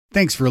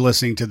Thanks for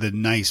listening to the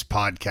Nice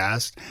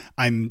Podcast.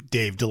 I'm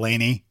Dave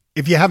Delaney.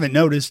 If you haven't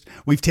noticed,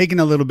 we've taken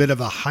a little bit of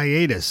a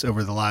hiatus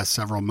over the last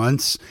several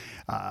months.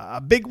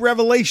 A big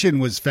revelation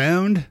was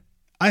found.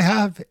 I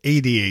have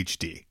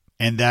ADHD,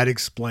 and that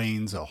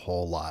explains a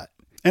whole lot.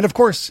 And of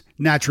course,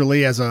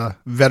 naturally, as a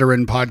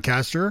veteran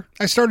podcaster,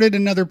 I started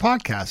another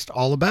podcast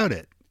all about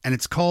it. And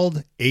it's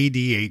called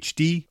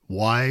ADHD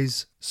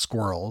Wise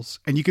Squirrels.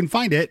 And you can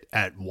find it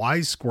at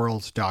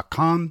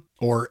wisesquirrels.com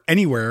or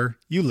anywhere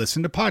you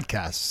listen to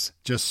podcasts.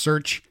 Just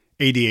search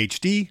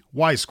ADHD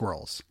Wise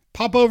Squirrels.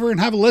 Pop over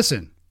and have a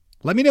listen.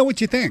 Let me know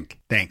what you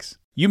think. Thanks.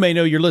 You may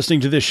know you're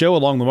listening to this show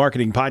along the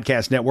Marketing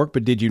Podcast Network,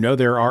 but did you know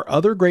there are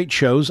other great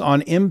shows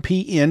on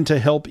MPN to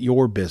help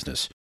your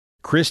business?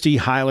 Christy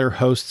Heiler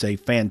hosts a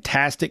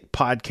fantastic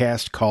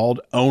podcast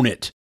called Own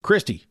It.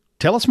 Christy,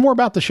 tell us more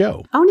about the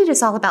show. Own It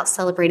is all about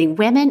celebrating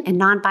women and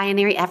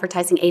non-binary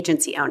advertising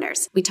agency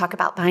owners. We talk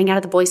about buying out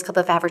of the Boys Club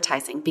of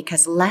Advertising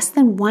because less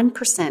than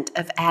 1%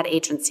 of ad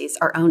agencies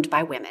are owned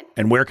by women.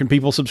 And where can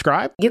people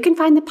subscribe? You can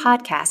find the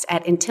podcast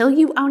at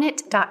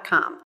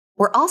untilyouownit.com.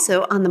 We're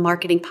also on the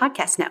Marketing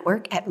Podcast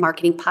Network at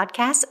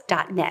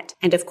marketingpodcast.net.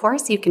 And of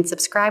course, you can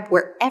subscribe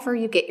wherever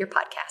you get your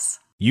podcasts.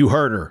 You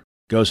heard her.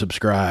 Go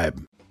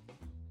subscribe.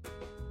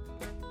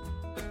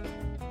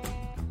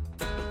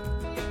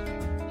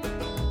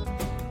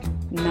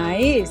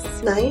 Nice.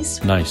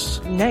 Nice.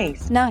 Nice.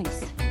 Nice.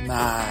 Nice.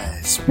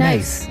 Nice.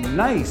 Nice.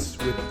 Nice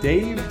with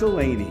Dave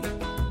Delaney.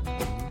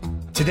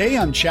 Today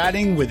I'm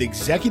chatting with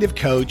executive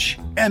coach,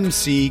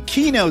 MC,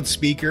 keynote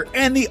speaker,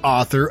 and the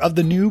author of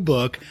the new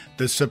book,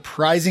 The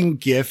Surprising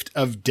Gift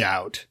of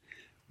Doubt,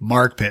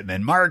 Mark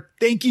Pittman. Mark,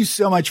 thank you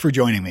so much for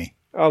joining me.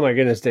 Oh my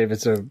goodness, Dave.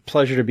 It's a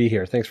pleasure to be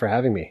here. Thanks for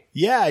having me.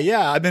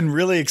 Yeah. I've been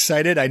really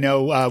excited. I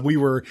know, we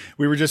were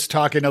just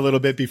talking a little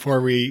bit before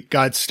we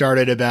got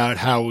started about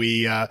how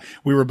we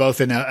were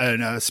both in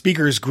a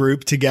speakers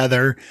group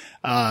together,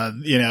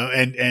 and we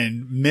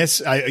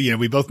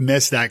both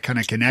miss that kind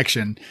of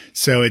connection.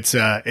 So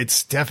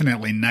it's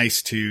definitely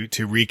nice to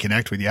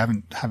reconnect with you.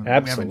 We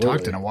haven't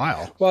talked in a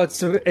while. Well,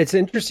 it's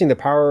interesting the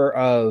power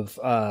of,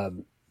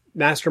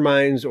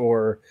 masterminds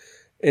or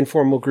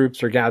informal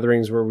groups or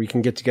gatherings where we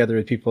can get together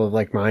with people of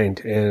like mind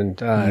and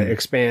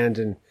expand.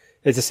 And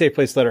it's a safe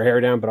place to let our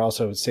hair down, but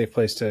also a safe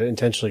place to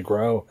intentionally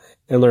grow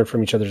and learn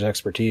from each other's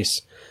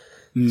expertise.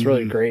 It's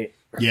really great.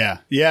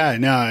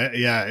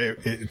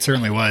 It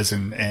certainly was.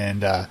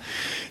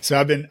 So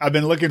I've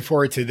been looking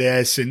forward to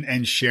this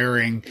and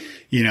sharing,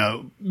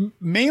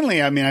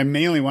 mainly, I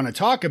mainly want to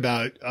talk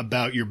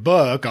about your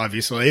book.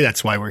 Obviously,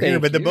 that's why we're here,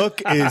 but the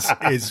book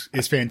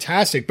is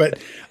fantastic. But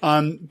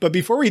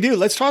before we do,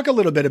 let's talk a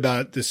little bit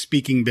about the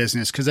speaking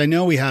business. Cause I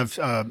know we have,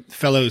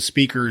 fellow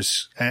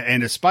speakers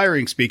and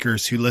aspiring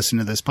speakers who listen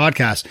to this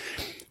podcast.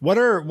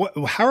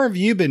 How have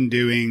you been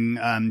doing,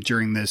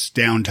 during this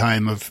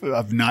downtime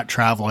of not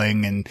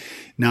traveling and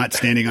not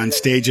standing on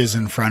stages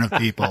in front of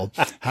people?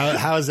 How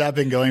has that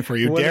been going for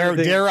you?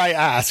 Dare I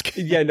ask?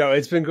 Yeah, no,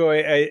 it's been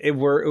going,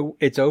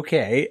 it's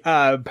okay.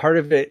 Part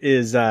of it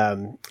is,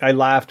 I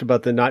laughed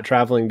about the not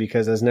traveling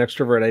because as an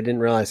extrovert, I didn't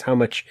realize how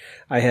much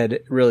I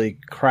had really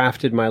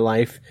crafted my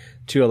life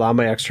to allow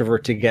my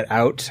extrovert to get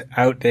out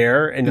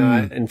there and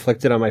not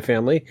inflict it on my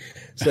family.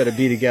 So to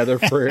be together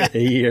for a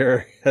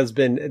year has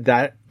been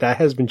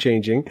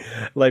changing,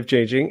 life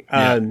changing.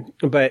 Yeah.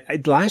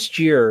 But last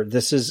year,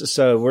 just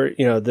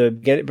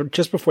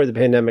before the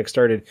pandemic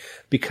started,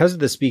 because of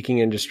the speaking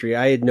industry,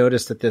 I had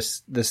noticed that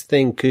this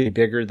thing could be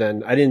bigger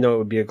than, I didn't know it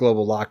would be a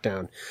global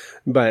lockdown,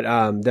 but,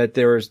 that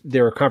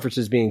there were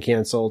conferences being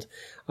canceled,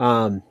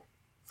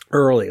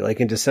 early, like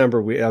in December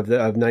of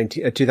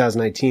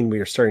 2019, we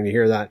were starting to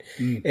hear that.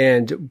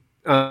 And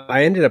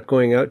I ended up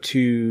going out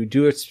to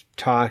do a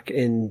talk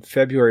in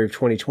February of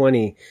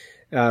 2020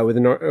 with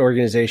an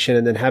organization,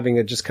 and then having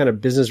a just kind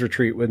of business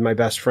retreat with my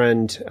best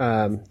friend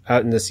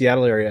out in the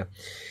Seattle area.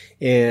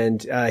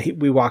 And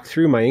we walked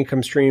through my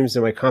income streams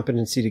and my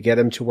competency to get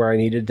them to where I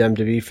needed them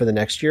to be for the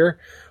next year,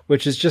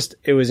 which is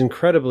it was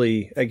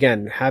incredibly,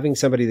 again, having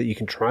somebody that you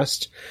can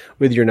trust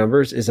with your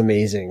numbers is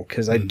amazing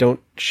because I don't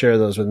share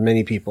those with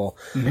many people.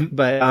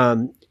 But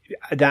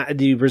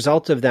the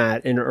result of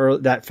that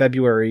that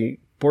February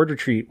board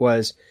retreat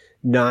was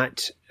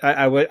not,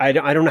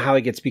 I don't know how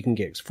I get speaking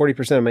gigs.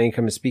 40% of my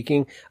income is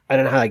speaking. I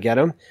don't know how I get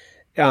them.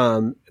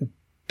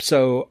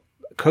 So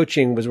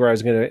coaching was where I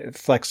was going to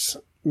flex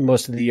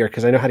most of the year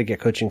because I know how to get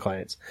coaching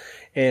clients.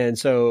 And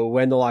so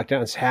when the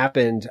lockdowns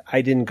happened,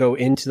 I didn't go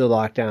into the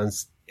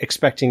lockdowns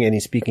expecting any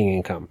speaking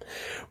income,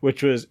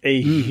 which was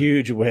a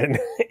huge win.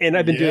 And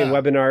I've been doing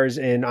webinars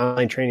and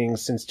online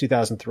trainings since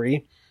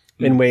 2003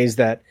 in ways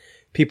that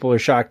people are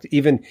shocked.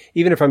 Even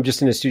if I'm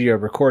just in a studio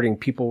recording,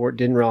 people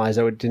didn't realize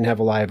I didn't have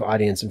a live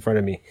audience in front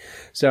of me.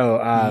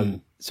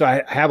 So, so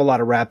I have a lot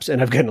of reps,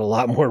 and I've gotten a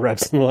lot more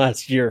reps in the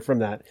last year from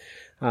that.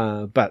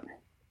 But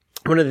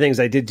one of the things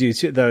I did do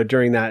too, though,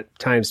 during that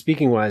time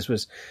speaking wise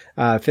was,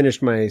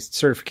 finished my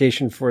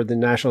certification for the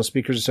National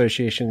Speakers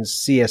Association's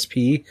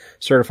CSP,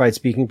 Certified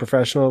Speaking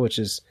Professional, which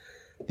is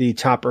the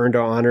top earned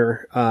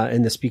honor,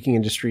 in the speaking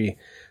industry.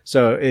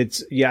 So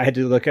I had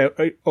to look at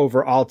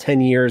over all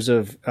 10 years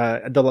of,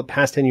 the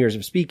past 10 years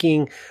of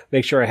speaking,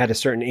 make sure I had a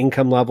certain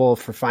income level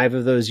for 5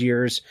 of those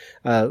years,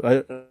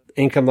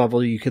 income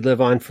level you could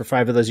live on for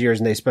 5 of those years,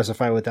 and they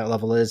specify what that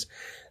level is.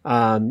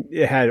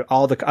 It had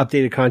all the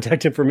updated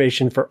contact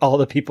information for all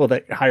the people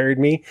that hired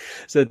me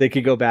so that they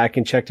could go back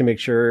and check to make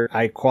sure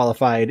I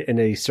qualified in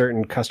a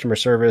certain customer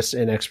service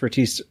and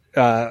expertise,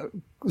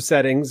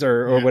 settings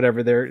or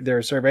whatever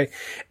their survey,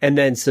 and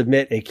then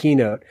submit a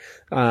keynote,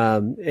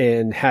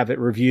 and have it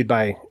reviewed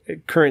by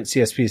current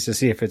CSPs to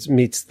see if it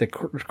meets the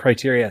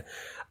criteria.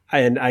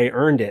 And I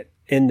earned it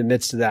in the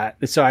midst of that.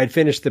 So I'd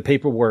finished the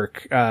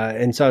paperwork.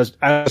 And so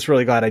I was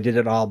really glad I did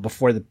it all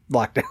before the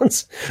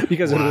lockdowns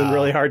because it would have been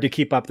really hard to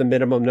keep up the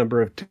minimum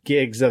number of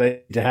gigs that I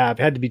had to have.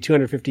 It had to be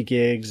 250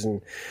 gigs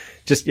and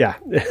just, yeah.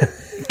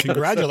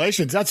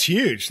 Congratulations. That's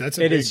huge. That's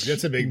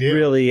a big deal.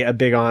 Really a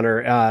big honor.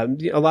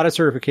 A lot of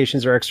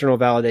certifications are external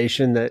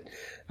validation that,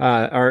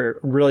 are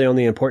really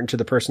only important to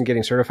the person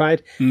getting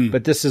certified.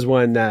 But this is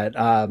one that,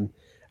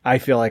 I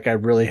feel like I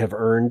really have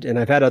earned. And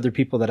I've had other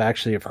people that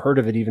actually have heard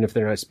of it, even if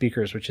they're not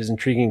speakers, which is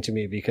intriguing to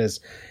me because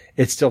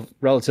it's still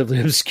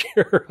relatively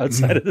obscure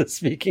outside of the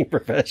speaking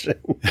profession.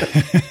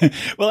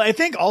 Well, I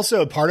think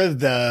also part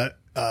of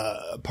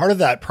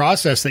that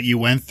process that you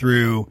went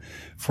through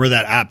for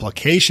that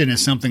application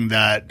is something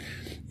that,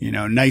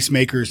 nice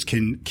makers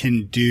can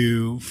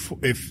do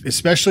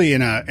especially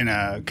in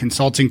a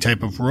consulting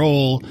type of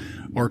role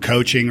or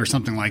coaching or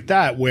something like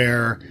that,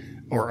 where,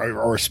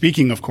 or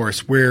speaking, of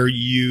course, where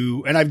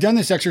and I've done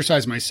this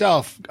exercise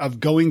myself of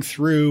going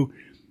through,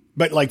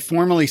 but like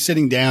formally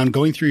sitting down,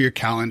 going through your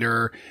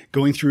calendar,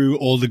 going through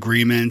old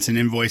agreements and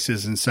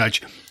invoices and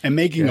such, and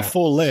making a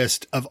full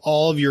list of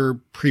all of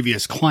your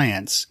previous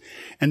clients,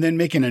 and then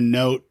making a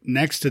note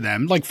next to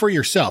them, like for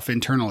yourself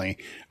internally,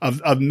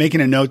 of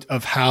making a note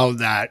of how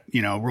that,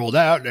 rolled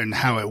out and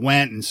how it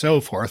went and so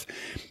forth.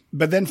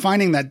 But then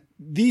finding that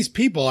these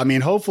people, I mean,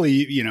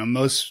 hopefully,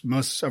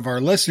 most of our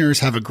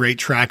listeners have a great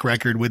track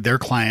record with their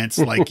clients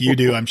like you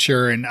do, I'm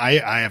sure. And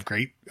I have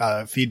great,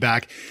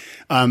 feedback.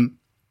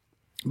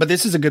 But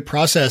this is a good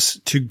process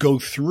to go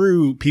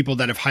through people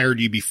that have hired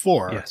you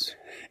before. Yes.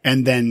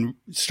 And then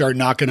start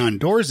knocking on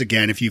doors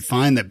again. If you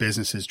find that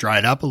business has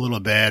dried up a little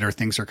bit or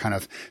things are kind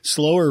of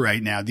slower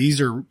right now, these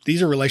are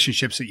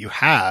relationships that you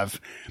have.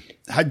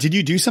 Did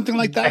you do something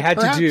like that? I had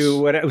perhaps?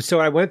 to do so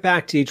I went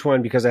back to each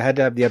one because I had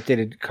to have the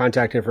updated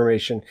contact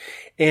information,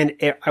 and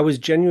I was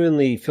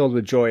genuinely filled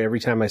with joy every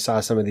time I saw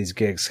some of these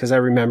gigs because I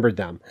remembered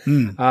them.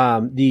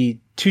 The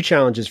 2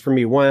 challenges for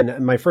me.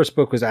 One, my first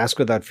book was Ask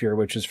Without Fear,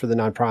 which was for the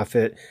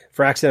nonprofit,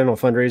 for accidental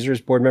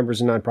fundraisers, board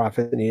members and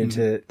nonprofits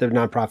the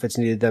nonprofits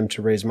needed them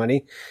to raise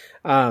money.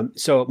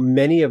 So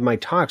many of my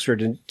talks were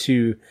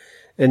to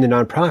in the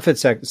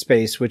nonprofit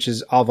space, which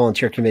is all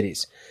volunteer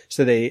committees.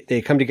 So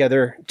they come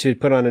together to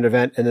put on an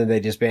event and then they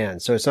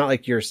disband. So it's not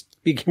like you're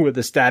speaking with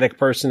a static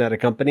person at a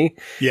company.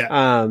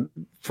 Yeah.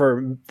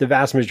 For the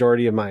vast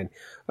majority of mine.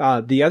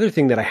 The other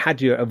thing that I had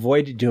to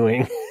avoid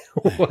doing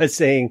was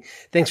saying,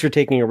 thanks for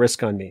taking a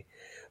risk on me.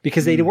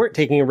 Because they weren't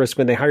taking a risk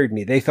when they hired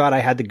me. They thought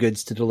I had the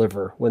goods to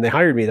deliver when they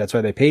hired me. That's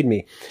why they paid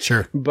me.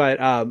 Sure. But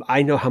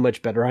I know how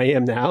much better I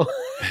am now.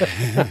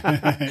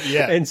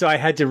 Yeah. And so I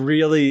had to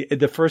really,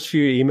 the first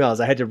few emails,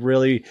 I had to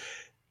really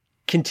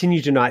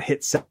continue to not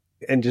hit send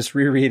and just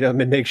reread them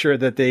and make sure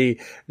that they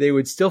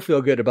would still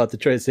feel good about the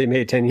choice they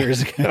made 10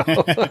 years ago.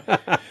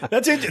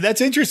 That's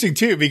interesting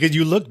too, because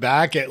you look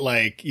back at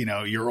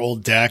your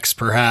old decks,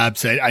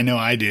 perhaps. I know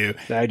I do.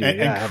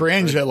 And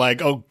cringe at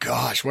oh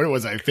gosh, what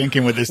was I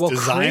thinking with this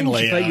design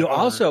layout? But you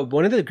also,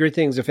 one of the good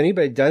things, if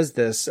anybody does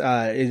this,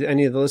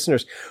 any of the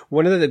listeners,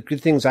 one of the good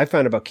things I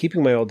found about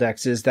keeping my old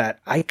decks is that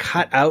I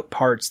cut out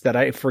parts that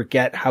I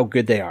forget how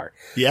good they are.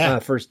 Yeah.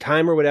 First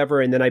time or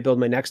whatever. And then I build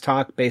my next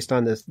talk based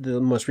on the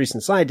most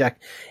recent slide deck.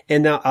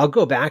 And now I'll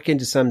go back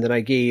into some that I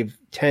gave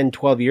 10,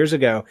 12 years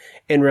ago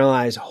and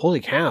realize,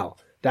 holy cow,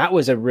 that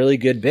was a really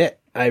good bit.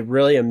 I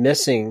really am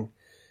missing.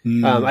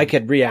 I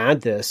could re-add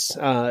this.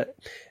 Authors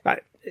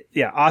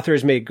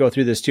may go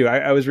through this too.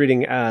 I was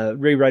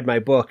reread my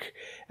book,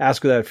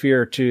 Ask Without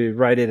Fear, to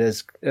write it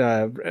as,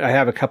 I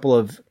have a couple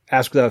of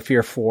Ask Without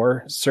Fear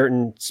for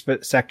certain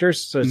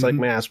sectors. So it's like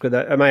my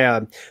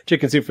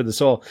Chicken Soup for the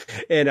Soul.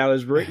 And I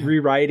was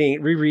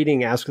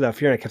rereading Ask Without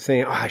Fear, and I kept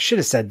thinking, I should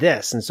have said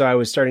this. And so I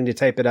was starting to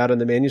type it out on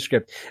the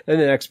manuscript. And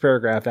the next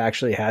paragraph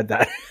actually had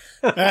that.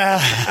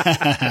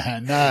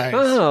 Nice.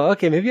 Oh,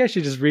 okay. Maybe I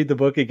should just read the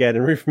book again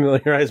and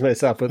refamiliarize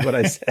myself with what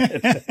I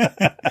said,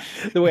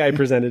 the way I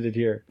presented it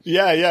here.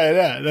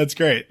 Yeah. That's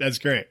great.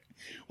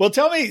 Well,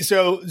 tell me,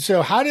 so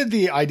how did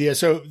the idea,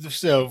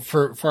 so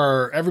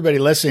for everybody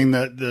listening,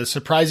 the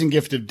surprising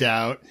gift of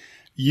doubt,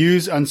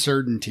 use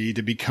uncertainty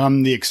to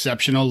become the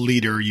exceptional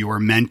leader you are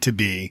meant to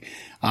be.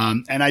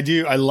 And I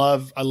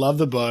love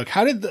the book.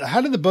 How did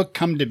the book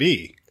come to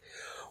be?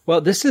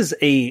 Well, this is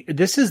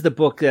the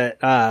book that,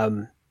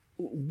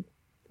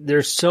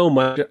 there's so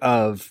much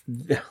of,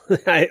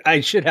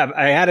 I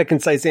had a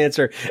concise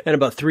answer and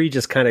about 3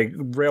 just kind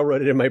of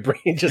railroaded in my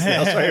brain just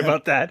now. Sorry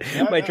about that.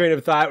 My train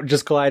of thought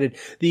just collided.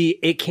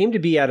 It came to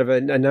be out of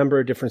a number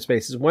of different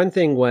spaces. One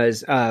thing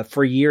was,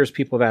 for years,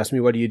 people have asked me,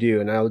 what do you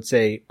do? And I would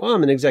say, well,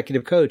 I'm an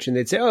executive coach. And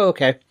they'd say, oh,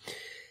 okay.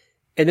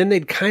 And then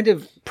they'd kind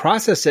of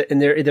process it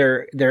and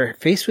their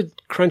face would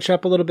crunch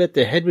up a little bit.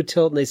 Their head would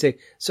tilt and they say,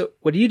 so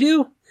what do you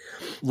do?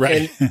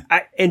 Right.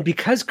 And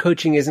because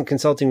coaching isn't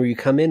consulting where you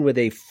come in with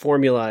a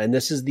formula and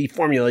this is the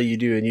formula you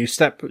do and you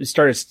start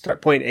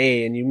at point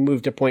A and you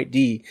move to point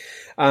D.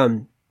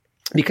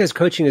 Because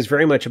coaching is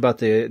very much about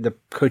the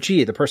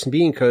coachee, the person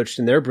being coached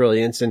and their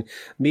brilliance and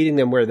meeting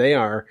them where they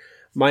are.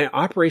 My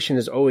operation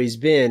has always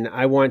been,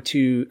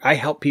 I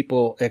help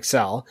people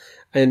excel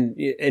and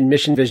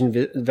mission,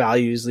 vision,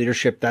 values,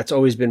 leadership. That's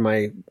always been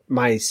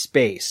my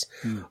space.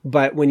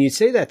 But when you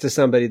say that to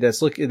somebody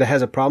that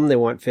has a problem they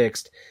want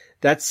fixed,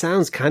 that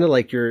sounds kind of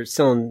like you're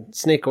selling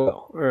snake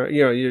oil or,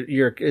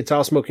 it's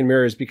all smoke and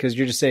mirrors because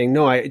you're just saying,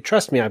 no,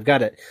 trust me, I've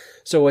got it.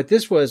 So what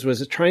this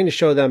was trying to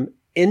show them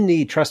in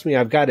need, trust me,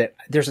 I've got it.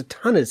 There's a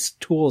ton of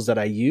tools that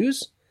I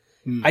use.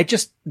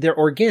 They're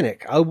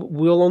organic.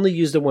 We'll only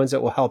use the ones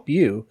that will help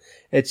you.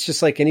 It's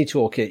just like any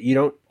toolkit. You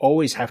don't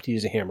always have to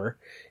use a hammer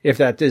if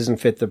that doesn't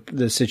fit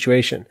the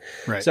situation.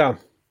 Right. So,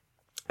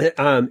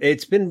 I've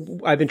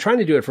been trying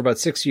to do it for about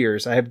 6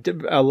 years. I have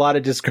a lot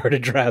of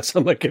discarded drafts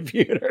on my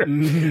computer,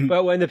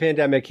 but when the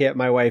pandemic hit,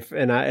 my wife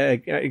and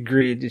I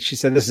agreed. She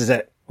said, this is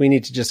it. We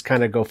need to just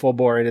kind of go full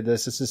bore into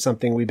this. This is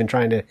something we've been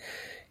trying to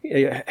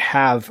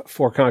have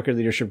for Conquer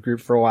Leadership Group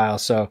for a while.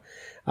 So,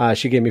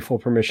 she gave me full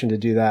permission to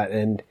do that.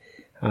 And,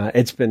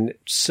 it's been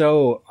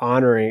so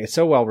honoring. It's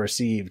so well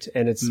received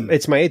and it's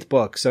my 8th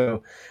book.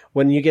 So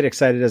when you get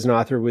excited as an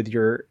author with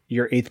your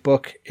 8th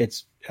book,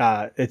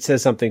 it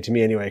says something to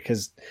me anyway,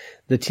 because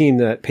the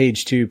team at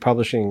Page 2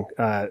 Publishing,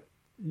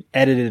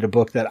 edited a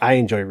book that I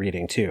enjoy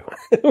reading too,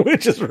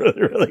 which is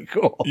really, really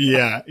cool.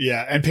 Yeah.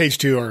 Yeah. And Page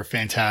 2 are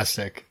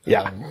fantastic.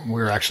 Yeah.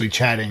 We're actually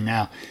chatting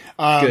now.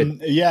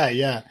 Good. Yeah.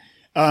 Yeah.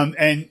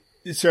 And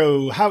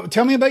so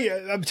tell me about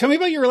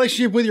your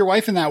relationship with your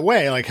wife in that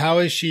way. Like, how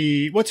is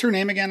she, what's her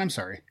name again? I'm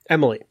sorry.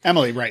 Emily.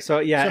 Right. So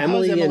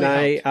Emily and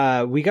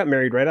I, we got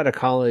married right out of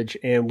college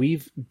and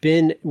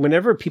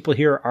whenever people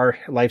hear our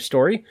life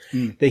story,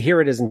 they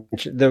hear it as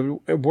the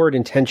word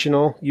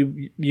intentional.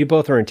 You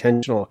both are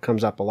intentional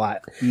comes up a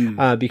lot,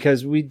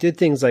 because we did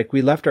things like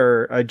we left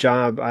a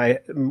job I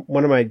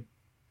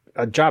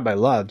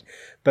loved,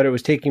 but it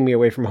was taking me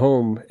away from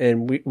home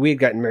and we had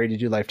gotten married to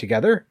do life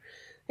together.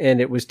 And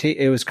it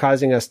was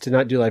causing us to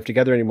not do life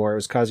together anymore. It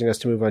was causing us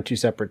to move on 2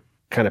 separate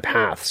kind of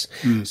paths.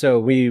 So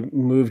we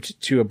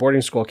moved to a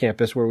boarding school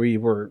campus where we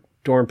were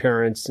dorm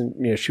parents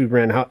and, she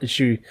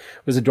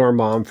was a dorm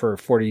mom for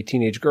 40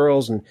 teenage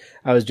girls and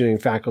I was doing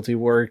faculty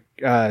work,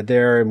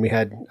 there and we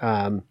had,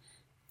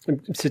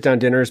 sit down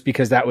dinners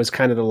because that was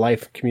kind of the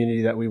life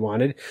community that we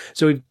wanted.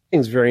 So we did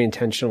things very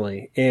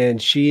intentionally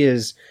and she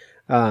is,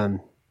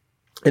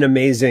 an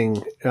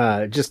amazing,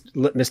 just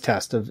litmus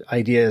test of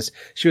ideas.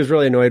 She was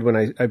really annoyed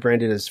when I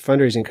branded as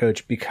fundraising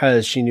coach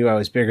because she knew I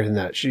was bigger than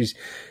that. She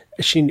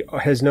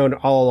has known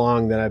all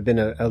along that I've been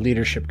a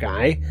leadership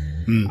guy.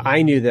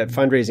 I knew that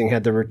fundraising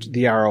had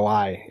the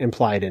ROI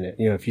implied in it.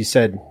 If you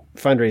said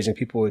fundraising,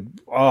 people would,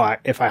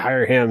 if I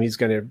hire him, he's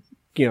going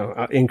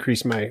to,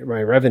 increase my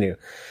revenue.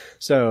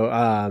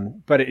 So,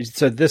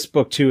 so this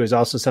book too is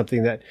also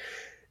something that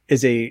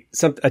is a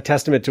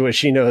testament to what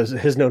she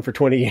has known for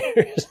 20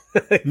 years.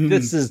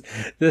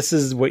 This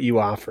is what you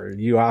offer.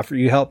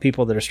 You help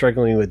people that are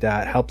struggling with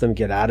that, help them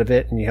get out of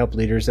it. And you help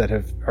leaders that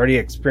have already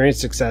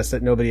experienced success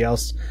that nobody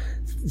else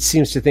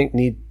seems to think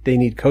they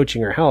need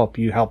coaching or help.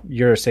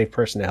 You're a safe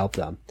person to help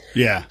them.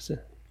 Yeah.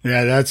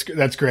 Yeah.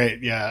 That's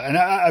great.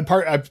 Yeah. And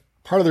part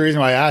of the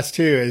reason why I asked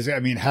too is,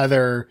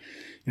 Heather,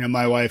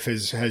 my wife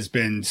has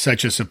been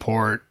such a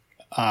support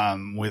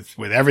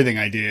with everything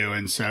I do.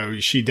 And so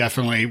she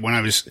definitely, when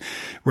I was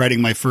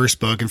writing my first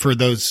book, and for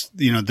those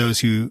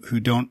who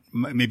don't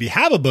maybe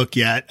have a book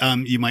yet,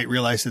 you might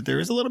realize that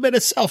there is a little bit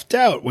of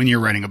self-doubt when you're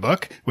writing a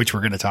book, which we're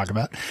going to talk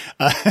about.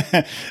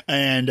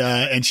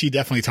 And she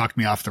definitely talked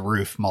me off the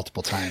roof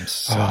multiple times.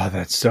 So. Oh,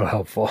 that's so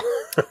helpful.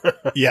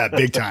 Yeah,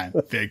 big time.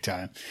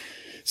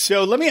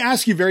 So let me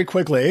ask you very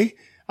quickly,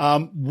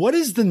 what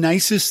is the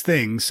nicest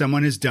thing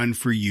someone has done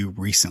for you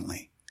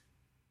recently?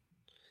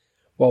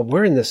 Well,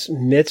 we're in this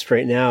midst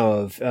right now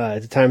of,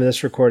 at the time of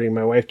this recording,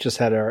 my wife just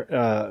had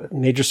a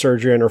major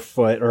surgery on her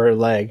foot or her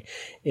leg.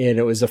 And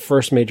it was the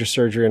first major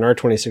surgery in our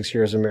 26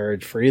 years of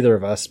marriage for either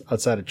of us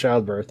outside of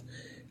childbirth.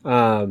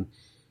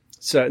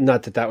 So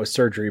not that was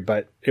surgery,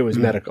 but it was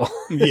medical.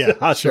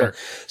 Yeah, sure.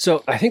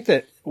 So I think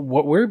that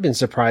what we've been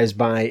surprised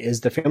by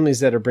is the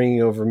families that are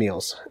bringing over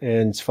meals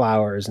and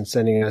flowers and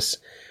sending us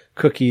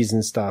cookies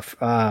and stuff.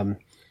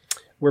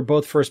 We're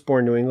both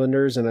firstborn New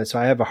Englanders, and so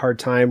I have a hard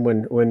time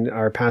when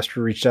our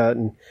pastor reached out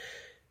and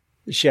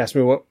she asked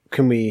me, what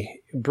can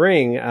we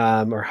bring,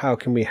 or how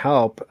can we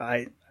help?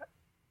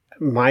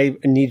 my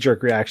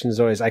knee-jerk reaction is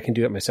always, I can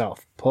do it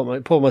myself.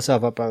 Pull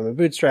myself up on my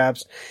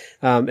bootstraps.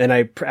 And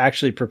I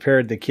actually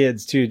prepared the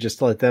kids too, just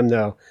to let them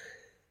know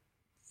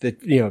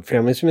that, you know,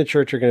 families from the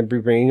church are going to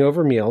be bringing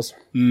over meals.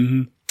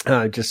 Mm-hmm.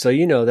 Just so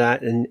you know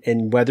that,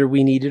 and whether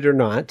we need it or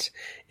not,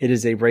 it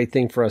is a right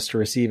thing for us to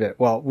receive it.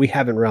 Well, we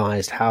haven't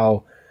realized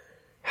how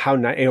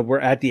we're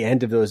at the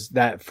end of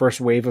that first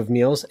wave of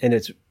meals, and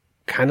it's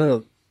kind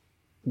of,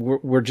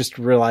 we're just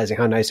realizing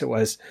how nice it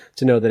was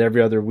to know that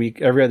every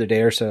other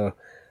day or so,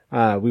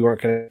 we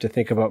weren't going to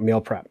think about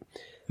meal prep.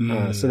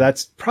 So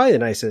that's probably the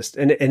nicest.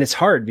 And it's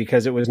hard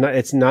because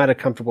it's not a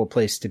comfortable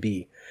place to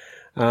be,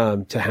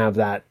 to have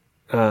that,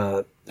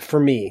 for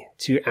me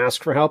to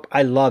ask for help.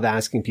 I love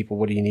asking people,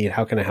 what do you need?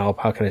 How can I help?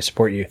 How can I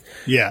support you?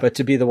 Yeah. But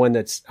to be the one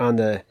that's on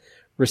the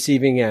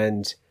receiving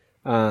end,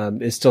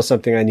 is still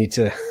something I need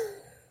to,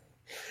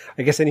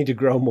 I guess I need to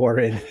grow more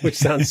in, which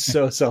sounds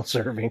so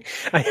self-serving.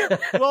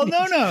 Well,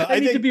 no. I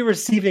need to be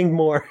receiving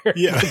more.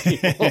 Yeah.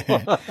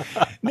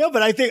 No,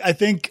 but I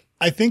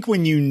think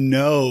when you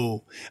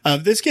know,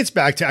 this gets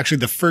back to actually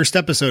the first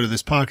episode of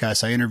this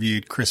podcast. I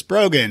interviewed Chris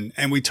Brogan,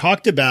 and we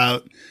talked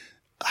about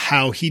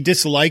how he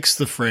dislikes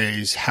the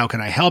phrase, how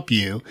can I help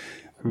you?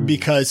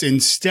 Because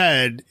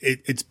instead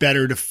it's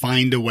better to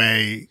find a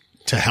way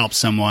to help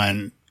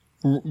someone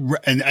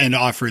and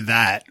offer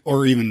that,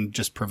 or even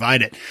just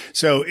provide it.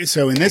 So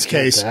in this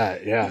case,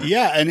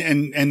 yeah.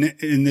 And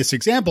in this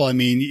example, I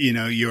mean, you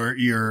know,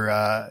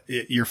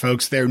 your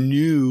folks there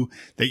knew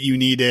that you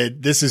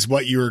needed, this is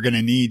what you were going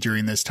to need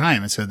during this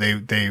time. And so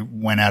they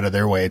went out of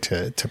their way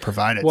to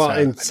provide it. Well, so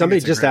and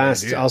somebody just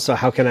asked also,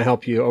 how can I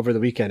help you over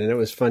the weekend? And it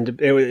was fun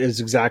it was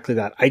exactly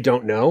that. I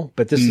don't know,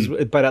 but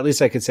but at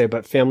least I could say,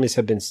 but families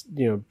have been,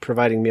 you know,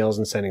 providing meals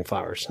and sending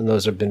flowers. And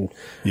those have been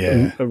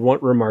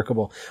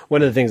remarkable.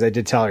 One of the things I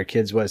did tell our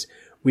kids was,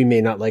 we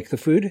may not like the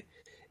food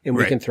and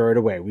we can throw it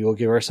away. We will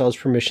give ourselves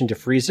permission to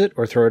freeze it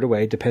or throw it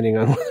away, depending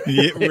on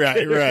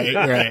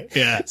right.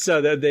 Yeah.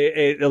 So that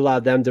it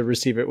allowed them to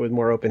receive it with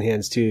more open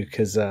hands too.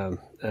 Cause,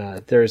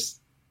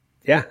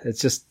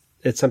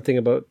 it's something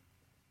about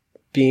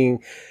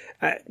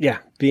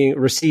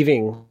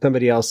receiving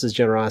somebody else's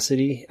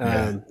generosity.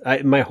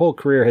 My whole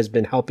career has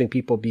been helping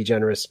people be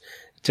generous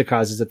to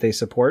causes that they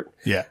support.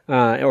 Yeah.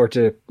 Or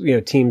to, you know,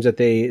 teams that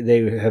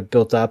they have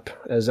built up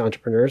as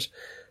entrepreneurs.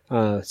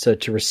 So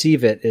to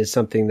receive it is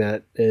something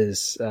that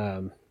is,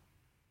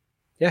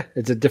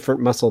 it's a different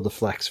muscle to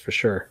flex for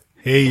sure.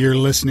 Hey, you're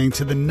listening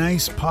to the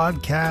Nice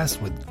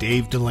Podcast with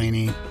Dave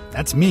Delaney.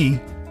 That's me.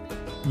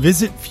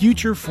 Visit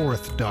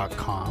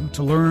futureforth.com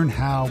to learn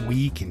how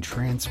we can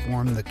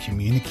transform the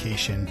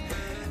communication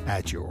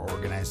at your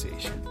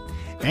organization.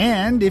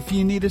 And if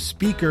you need a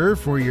speaker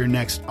for your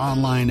next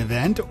online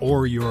event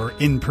or your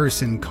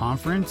in-person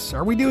conference,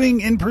 are we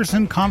doing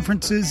in-person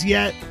conferences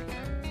yet?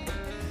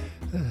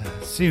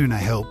 Soon, I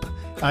hope.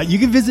 You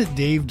can visit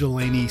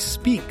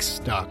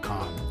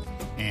DaveDelaneySpeaks.com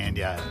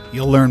and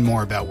you'll learn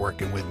more about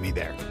working with me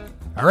there.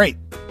 All right,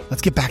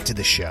 let's get back to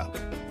the show.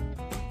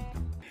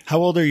 How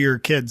old are your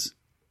kids?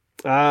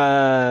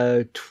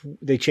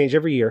 They change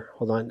every year.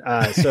 Hold on.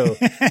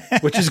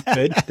 Which is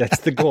good.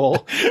 That's the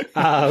goal.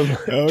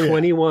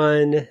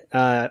 21,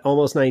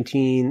 almost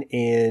 19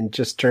 and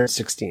just turned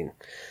 16.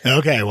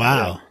 Okay.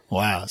 Wow. Yeah.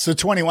 Wow. So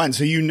 21.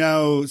 So, you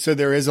know, so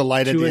there is a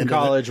light at the end of it. 2 in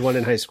college, 1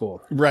 in high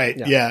school. Right.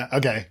 Yeah.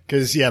 Okay.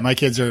 Cause my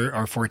kids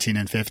are 14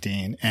 and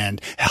 15 and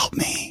help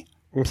me.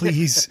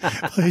 Please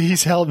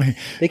help me.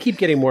 They keep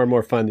getting more and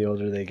more fun the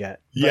older they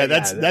get. Yeah,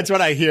 that's what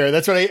I hear.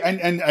 That's what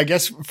and I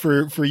guess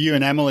for you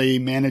and Emily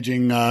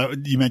managing,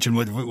 you mentioned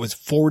what was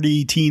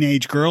 40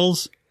 teenage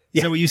girls.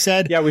 Is that what you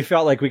said? Yeah, we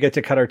felt like we get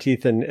to cut our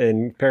teeth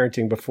in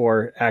parenting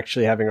before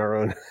actually having our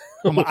own.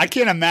 I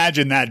can't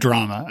imagine that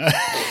drama.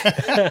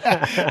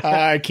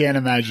 I can't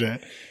imagine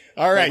it.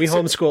 All right. We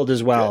homeschooled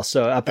as well.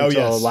 So up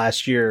until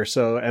last year.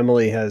 So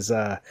Emily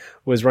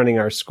was running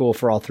our school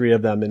for all 3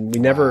 of them. And we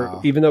never,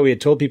 even though we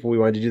had told people we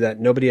wanted to do that,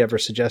 nobody ever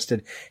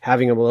suggested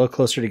having them a little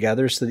closer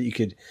together so that you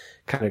could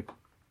kind of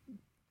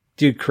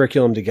do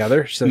curriculum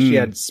together. So she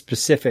had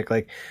specific,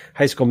 like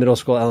high school, middle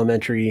school,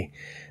 elementary,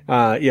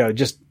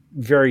 just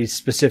very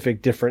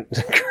specific different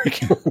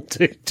curriculum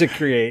to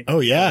create. Oh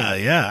yeah.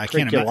 Yeah. I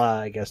can't imagine.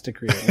 I guess to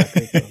create.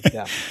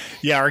 Yeah.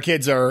 Yeah. Our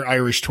kids are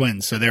Irish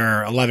twins. So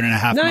they're 11 and a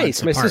half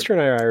months My apart. sister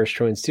and I are Irish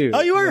twins too.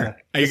 Oh, you are? Yeah.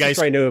 Are you guys?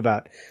 I knew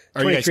about.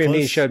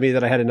 23andMe showed me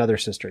that I had another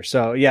sister.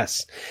 So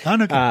yes,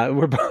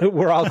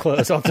 we're all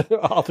close,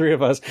 all 3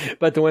 of us.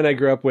 But the one I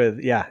grew up with,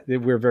 we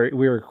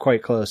were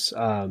quite close.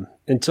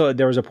 Until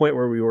there was a point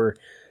where we were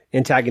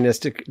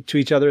antagonistic to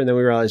each other, and then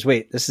we realized,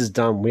 wait, this is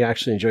dumb. We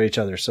actually enjoy each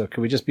other, so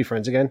can we just be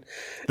friends again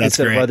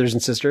instead of brothers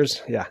and sisters?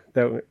 Yeah,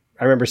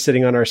 I remember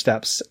sitting on our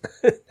steps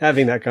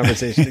having that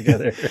conversation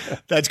together.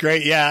 That's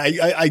great. Yeah,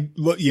 I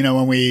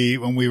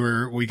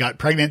when we got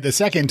pregnant the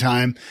second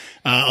time,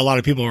 a lot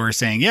of people were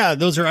saying, yeah,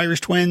 those are Irish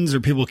twins, or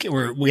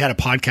we had a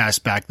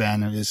podcast back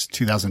then. It was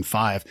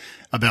 2005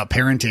 about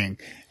parenting.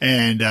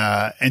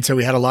 And so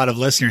we had a lot of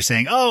listeners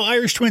saying, "Oh,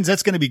 Irish Twins,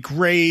 that's going to be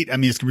great. I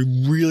mean, it's going to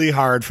be really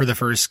hard for the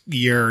first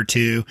year or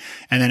two.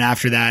 And then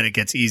after that, it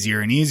gets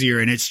easier and easier."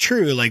 And it's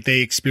true. Like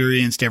they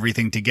experienced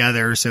everything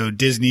together. So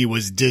Disney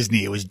was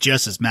Disney. It was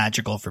just as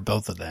magical for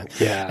both of them.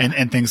 Yeah.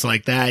 And things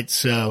like that.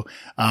 So,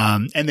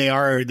 and they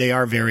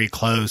are very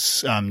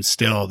close.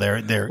 Still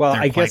they're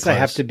I guess close. I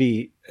have to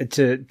be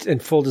in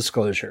full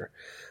disclosure.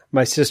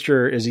 My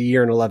sister is a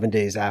year and 11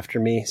 days after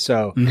me,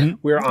 so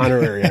we're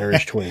honorary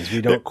Irish twins. We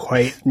don't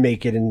quite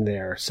make it in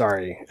there.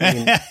 Sorry. I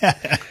mean,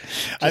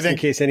 I think in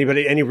case any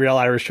real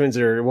Irish twins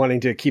are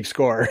wanting to keep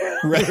score.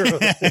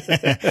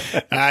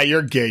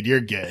 You're good. You're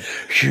good.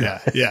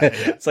 Yeah.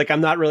 It's like I'm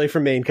not really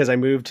from Maine because I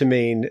moved to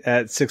Maine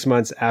at 6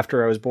 months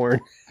after I was born.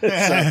 So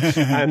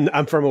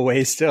I'm from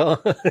away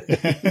still.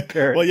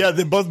 Well, yeah,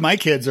 both my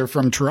kids are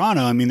from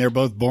Toronto. I mean, they're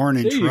both born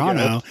in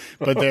Toronto,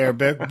 but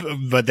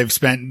they've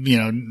spent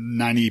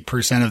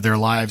 90% of their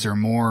lives or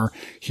more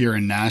here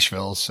in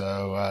Nashville.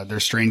 So they're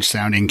strange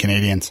sounding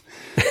Canadians.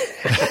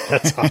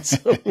 That's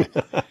awesome.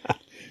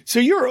 So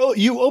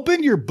you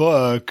opened your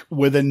book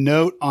with a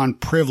note on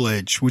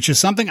privilege, which is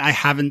something I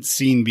haven't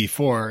seen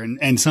before,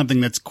 and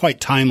something that's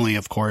quite timely,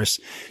 of course.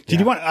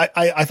 You want?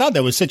 I thought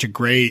that was such a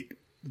great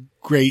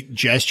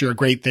gesture, a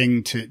great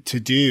thing to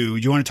do.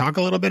 Do you want to talk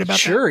a little bit about that?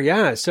 Sure.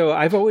 Yeah. So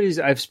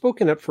I've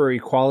spoken up for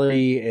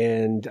equality,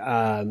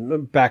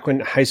 and back when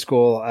high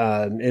school,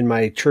 in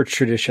my church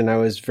tradition, I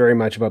was very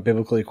much about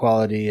biblical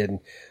equality, and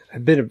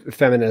I've been a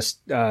feminist,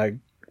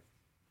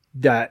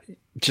 that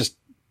just,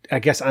 I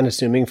guess,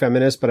 unassuming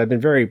feminist, but I've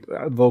been very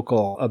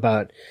vocal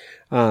about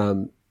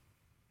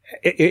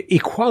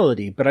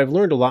equality. But I've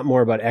learned a lot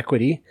more about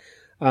equity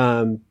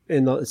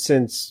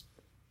since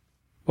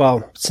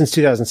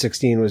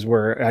 2016 was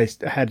where I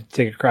had to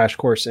take a crash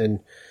course in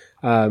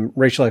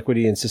racial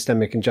equity and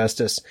systemic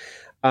injustice.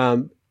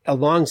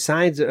 Along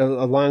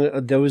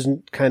those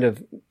kind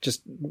of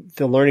just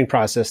the learning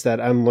process that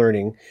I'm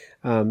learning,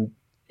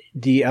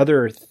 the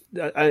other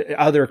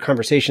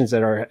conversations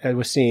that I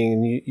was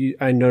seeing, and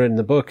I noted in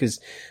the book, is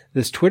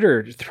this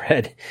Twitter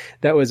thread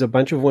that was a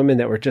bunch of women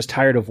that were just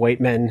tired of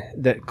white men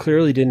that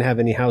clearly didn't have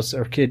any house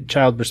or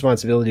child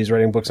responsibilities,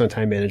 writing books on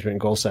time management and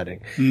goal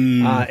setting.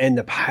 And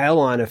the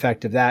pile-on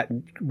effect of that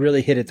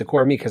really hit at the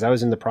core of me because I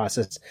was in the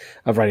process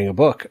of writing a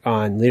book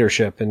on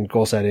leadership and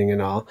goal setting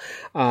and all.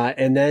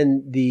 And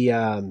then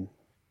the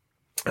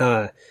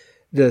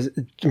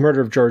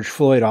murder of George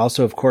Floyd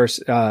also, of course,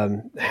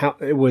 how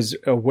it was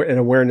an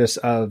awareness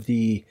of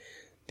the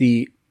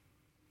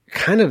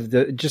kind of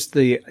the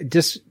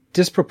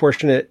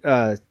disproportionate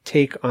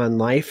take on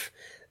life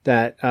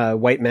that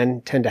white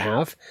men tend to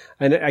have.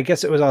 And I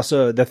guess it was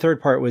also, the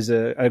third part was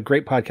a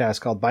great podcast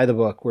called By the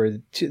Book, where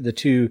the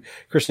two,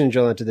 Kristen and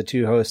Jolenta, the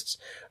two hosts,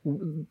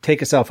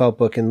 take a self-help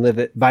book and live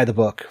it by the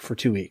book for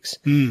 2 weeks.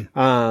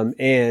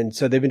 And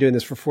so they've been doing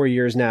this for 4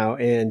 years now,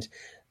 and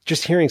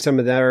just hearing some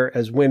of that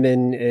as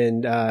women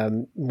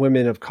and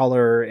women of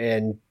color,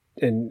 and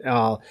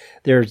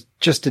there's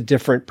just a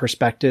different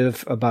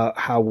perspective about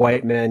how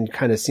white men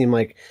kind of seem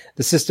like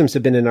the systems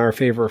have been in our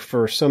favor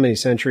for so many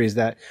centuries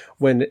that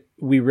when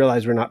we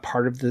realize we're not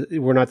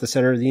the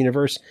center of the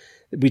universe,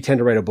 we tend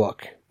to write a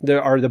book.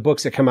 There are the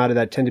books that come out of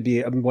that tend to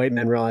be white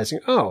men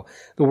realizing, oh,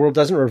 the world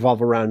doesn't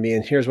revolve around me,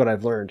 and here's what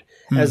I've learned.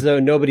 As though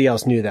nobody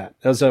else knew that.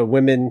 As though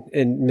women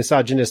in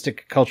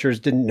misogynistic cultures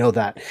didn't know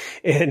that.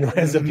 And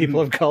as though people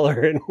of color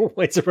and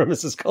white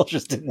supremacist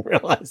cultures didn't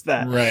realize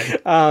that.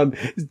 Right.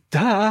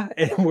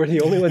 And we're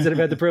the only ones that have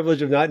had the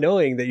privilege of not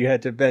knowing that you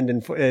had to bend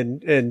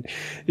and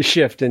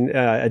shift and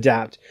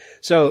adapt.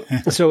 So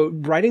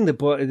writing the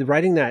book,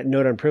 writing that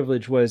note on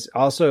privilege was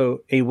also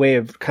a way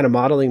of kind of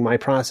modeling my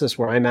process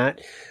where I'm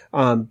at.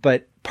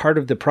 But part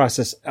of the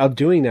process of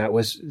doing that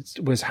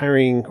was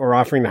hiring or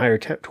offering to hire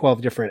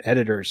 12 different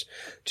editors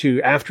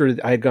after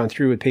I had gone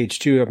through with page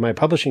 2 of my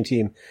publishing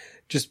team,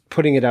 just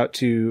putting it out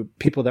to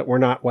people that were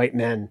not white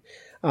men,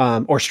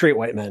 or straight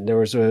white men. There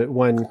was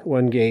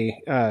one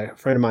gay,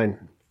 friend of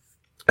mine,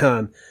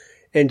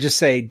 and just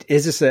say,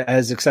 is this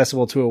as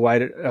accessible to a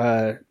wide,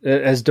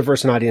 as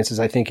diverse an audience as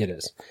I think it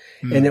is?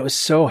 And it was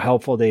so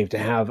helpful, Dave, to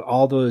have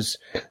all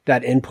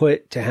that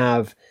input, to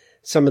have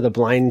some of the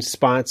blind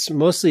spots.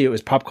 Mostly it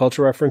was pop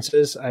culture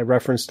references. I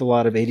referenced a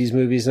lot of 80s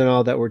movies and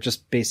all that were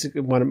just basic.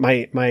 One of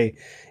my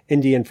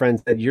Indian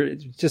friends said, "You're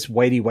just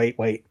whitey,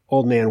 white,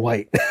 old man,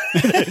 white."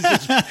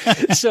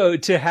 So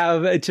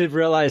to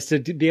realize, to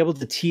be able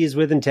to tease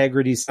with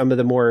integrity some of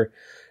the more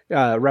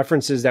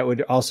references that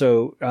would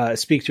also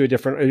speak to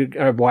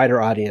a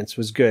wider audience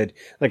was good.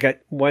 Like I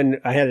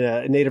had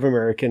a Native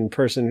American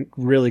person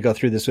really go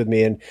through this with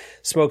me, and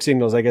Smoke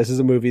Signals, I guess, is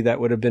a movie that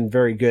would have been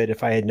very good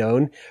if I had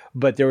known,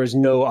 but there was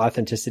no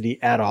authenticity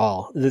at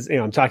all.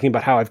 I'm talking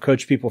about how I've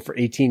coached people for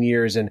 18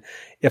 years, and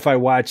if I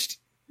watched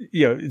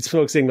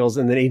Smoke Signals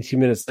and then 18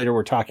 minutes later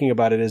we're talking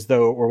about it as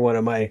though it were one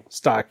of my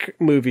stock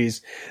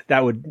movies,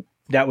 that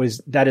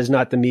is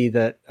not the me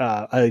that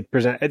I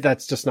present.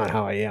 That's just not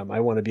how I am.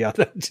 I want to be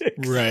authentic.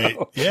 Right.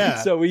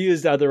 Yeah. So we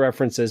used other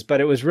references, but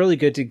it was really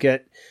good to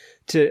get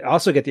to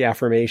also get the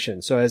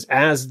affirmation. So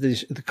as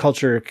the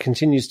culture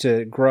continues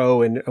to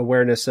grow and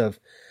awareness of,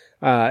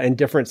 in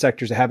different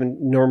sectors that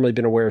haven't normally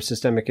been aware of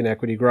systemic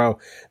inequity grow,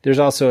 there's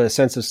also a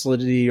sense of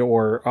solidity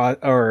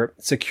or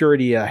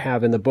security I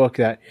have in the book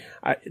that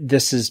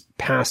this is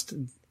past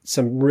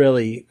some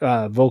really,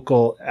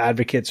 vocal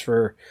advocates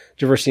for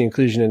diversity,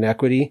 inclusion, and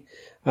equity,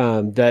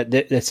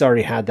 that's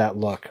already had that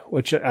look,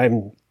 which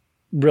I'm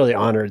really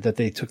honored that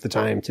they took the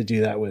time to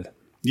do that with.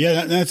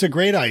 Yeah, that's a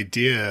great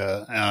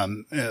idea.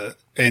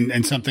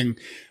 And something,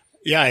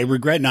 yeah, I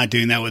regret not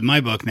doing that with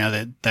my book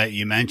now that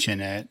you mention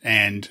it.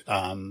 And,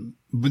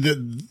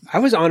 I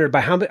was honored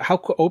by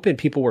how open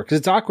people were, because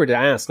it's awkward to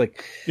ask.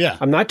 Like, yeah,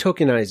 I'm not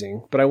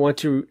tokenizing, but I want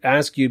to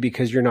ask you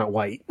because you're not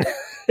white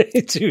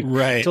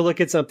to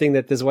look at something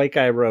that this white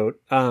guy wrote.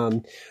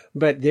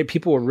 But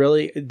people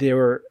were they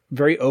were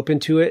very open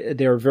to it.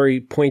 They were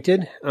very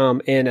pointed.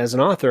 And as an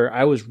author,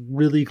 I was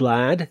really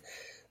glad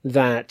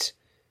that,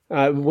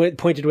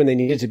 pointed when they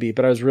needed to be,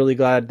 but I was really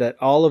glad that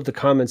all of the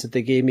comments that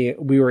they gave me,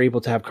 we were able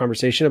to have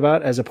conversation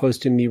about, as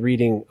opposed to me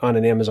reading on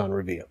an Amazon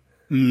review.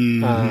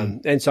 Mm-hmm.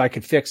 And so I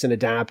could fix and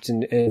adapt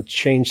and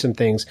change some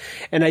things.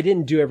 And I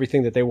didn't do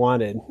everything that they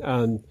wanted.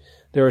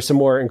 There was some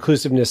more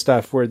inclusiveness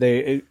stuff where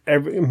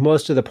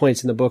most of the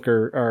points in the book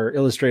are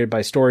illustrated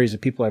by stories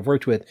of people I've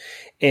worked with.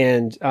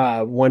 And,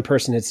 one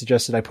person had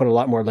suggested I put a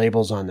lot more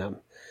labels on them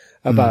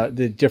about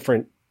the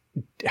different,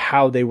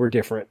 how they were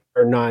different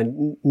or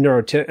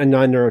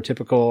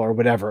non-neurotypical or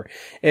whatever.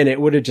 And it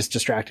would have just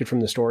distracted from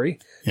the story.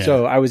 Yeah.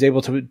 So I was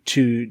able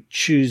to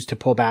choose to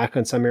pull back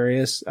on some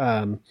areas.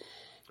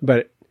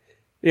 But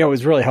it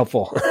was really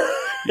helpful.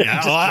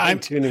 Yeah.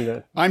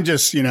 I'm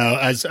just,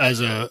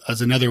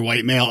 as another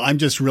white male, I'm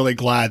just really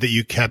glad that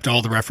you kept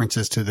all the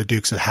references to the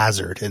Dukes of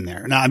Hazzard in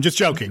there. No, I'm just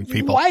joking,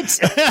 people. What?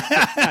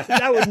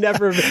 That would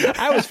never,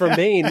 I was from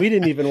Maine. We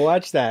didn't even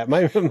watch that.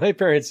 My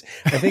parents,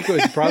 I think it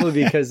was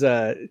probably because,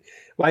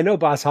 I know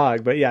Boss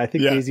Hogg, but yeah, I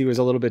think Daisy was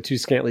a little bit too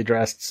scantily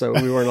dressed, so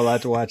we weren't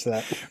allowed to watch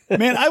that.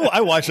 Man, I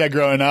watched that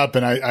growing up,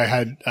 and I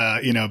had,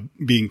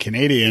 being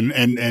Canadian,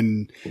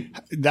 and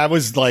that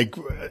was like,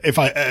 if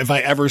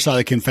I ever saw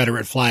the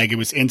Confederate flag, it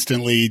was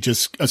instantly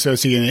just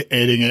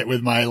associating it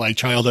with my like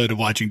childhood of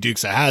watching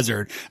Dukes of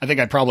Hazzard. I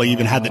think I probably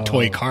even had the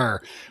toy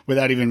car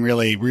without even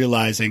really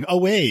realizing,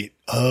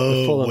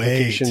 the full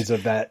implications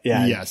of that.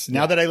 Yeah. Yes.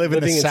 Now that I live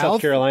in South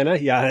Carolina.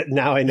 Yeah.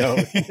 Now I know.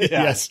 Yeah.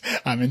 Yes.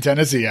 I'm in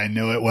Tennessee. I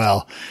know it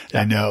well.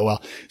 Yeah. I know it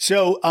well.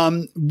 So,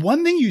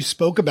 one thing you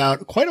spoke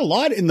about quite a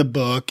lot in the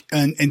book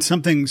and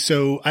something,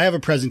 so I have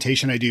a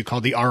presentation I do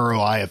called the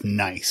ROI of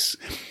nice,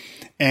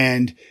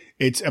 and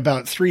it's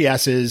about 3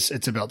 S's.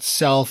 It's about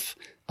self,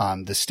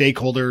 the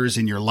stakeholders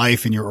in your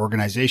life and your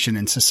organization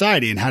and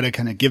society, and how to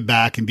kind of give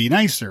back and be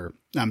nicer.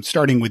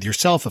 Starting with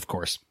yourself, of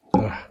course.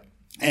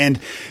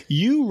 And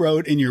you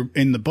wrote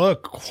in the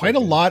book quite a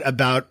lot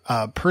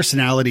about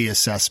personality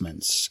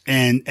assessments,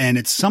 and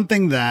it's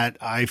something that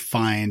I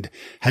find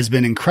has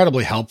been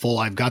incredibly helpful.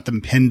 I've got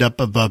them pinned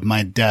up above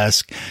my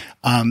desk.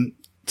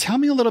 Tell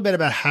me a little bit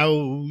about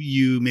how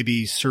you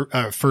maybe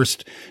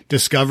first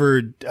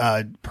discovered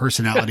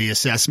personality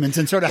assessments,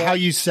 and sort of how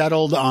you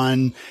settled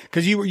on,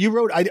 because you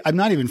wrote, I'm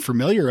not even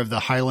familiar of the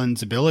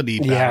Hyland's Ability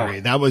Battery.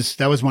 Yeah.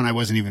 That was one I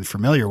wasn't even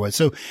familiar with.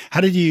 So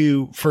how did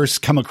you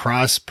first come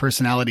across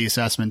personality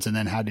assessments, and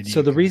then how did you?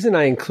 So the reason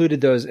I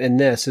included those in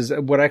this is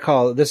what I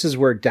call, this is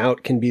where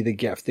doubt can be the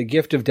gift. The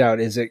gift of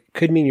doubt is it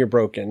could mean you're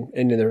broken,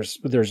 and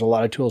there's a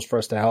lot of tools for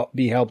us to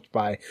be helped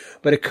by,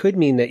 but it could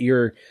mean that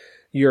you're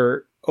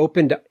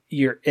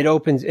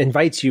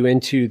invites you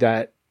into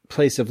that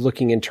place of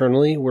looking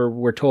internally, where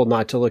we're told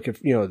not to look at,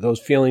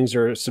 those feelings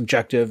are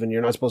subjective and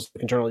you're not supposed to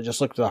look internally,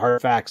 just look at the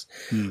hard facts.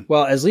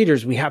 Well, as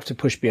leaders, we have to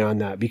push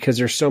beyond that, because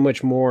there's so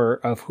much more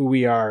of who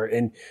we are,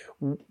 and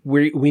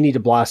we need to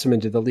blossom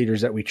into the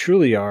leaders that we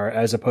truly are,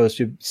 as opposed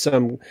to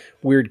some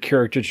weird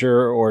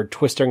caricature or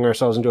twisting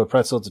ourselves into a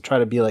pretzel to try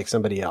to be like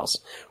somebody else.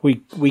 We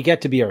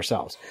get to be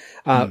ourselves,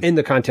 in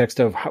the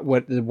context of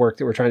what the work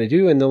that we're trying to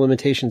do and the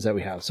limitations that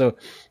we have. So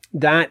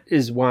that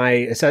is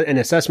why, and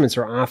assessments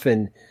are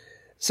often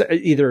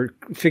either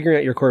figuring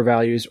out your core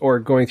values or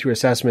going through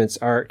assessments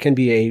can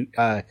be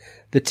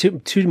the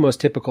two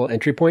most typical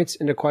entry points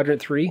into quadrant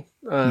 3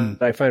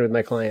 that I find with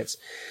my clients.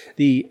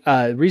 The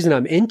reason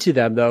I'm into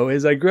them, though,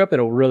 is I grew up in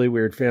a really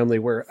weird family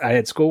where I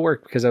had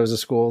schoolwork because I was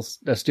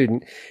a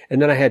student,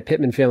 and then I had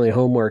Pitman family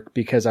homework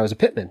because I was a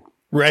pitman.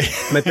 Right.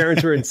 My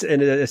parents were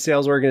in a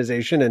sales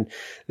organization, and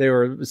they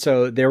were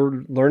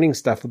learning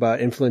stuff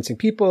about influencing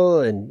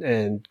people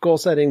and goal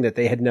setting that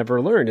they had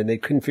never learned, and they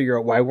couldn't figure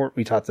out why weren't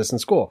we taught this in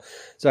school.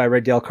 So I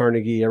read Dale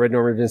Carnegie, I read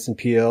Norman Vincent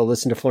Peale,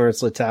 listened to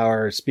Florence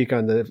Littauer speak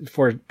on the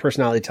 4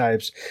 personality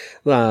types,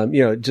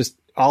 just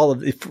all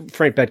of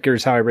Frank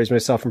Bettger's How I Raised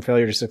Myself from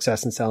Failure to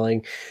Success in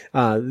Selling,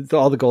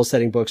 all the goal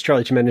setting books,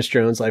 Charlie Tremendous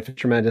Jones, Life is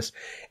Tremendous.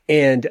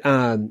 And,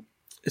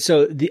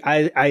 so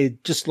I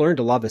just learned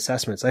to love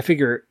assessments. I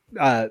figure,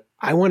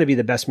 I want to be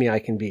the best me I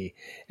can be.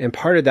 And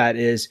part of that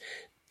is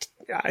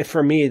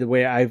for me, the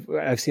way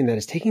I've seen that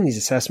is taking these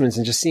assessments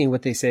and just seeing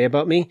what they say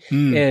about me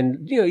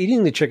and,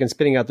 eating the chicken,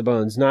 spitting out the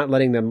bones, not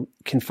letting them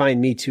confine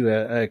me to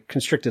a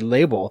constricted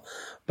label,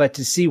 but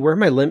to see where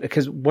my limit,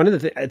 because one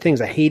of the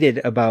things I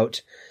hated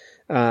about,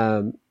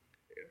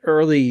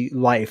 early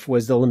life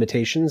was the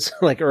limitations,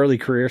 like early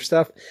career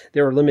stuff.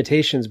 There were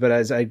limitations, but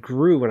as I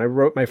grew, when I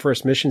wrote my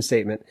first mission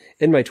statement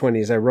in my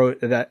 20s, I wrote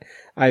that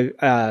I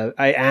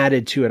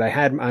added to it.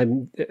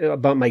 I'm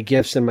about my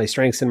gifts and my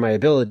strengths and my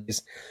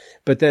abilities.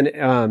 But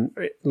then,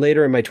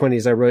 later in my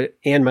 20s, I wrote,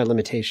 and my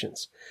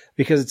limitations,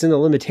 because it's in the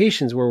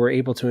limitations where we're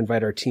able to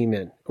invite our team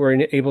in.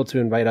 We're able to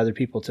invite other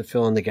people to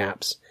fill in the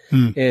gaps.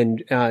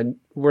 And,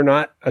 we're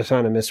not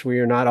autonomous. We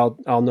are not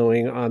all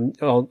knowing,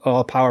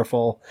 all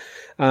powerful.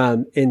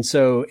 And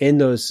so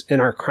in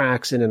our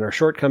cracks and in our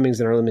shortcomings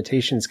and our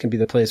limitations can be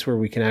the place where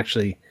we can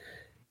actually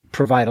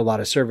provide a lot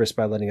of service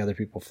by letting other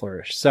people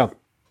flourish. So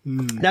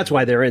that's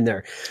why they're in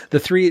there.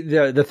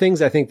 The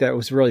things I think that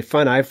was really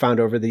fun I've found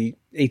over the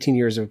 18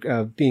 years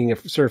of being a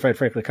certified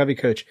Franklin Covey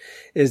coach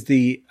is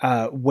the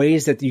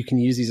ways that you can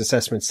use these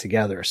assessments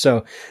together.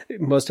 So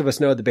most of us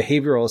know the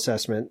behavioral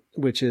assessment,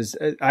 which is,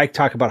 I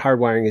talk about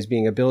hardwiring as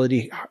being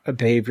ability,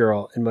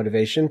 behavioral, and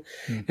motivation.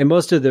 And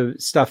most of the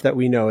stuff that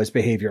we know is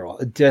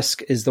behavioral.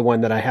 DISC is the one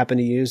that I happen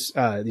to use,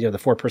 the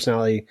 4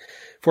 personality,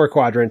 4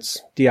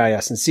 quadrants,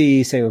 DIS and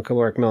C, sanguine,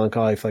 caloric,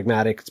 melancholy,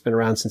 phlegmatic. It's been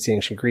around since the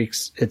ancient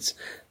Greeks. It's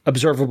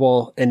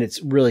observable and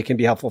it's really can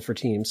be helpful for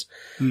teams.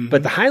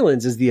 But the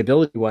Highlands is the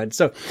ability one.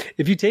 So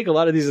if you take a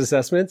lot of these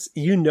assessments,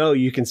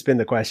 you can spin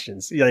the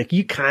questions.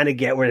 You kind of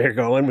get where they're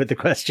going with the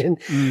question.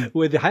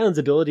 With the Highlands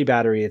ability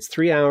battery, it's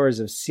 3 hours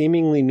of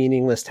seemingly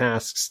meaningless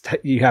tasks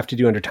you have to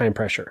do under time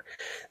pressure.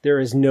 There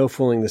is no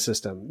fooling the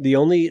system.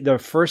 The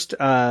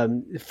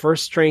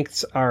first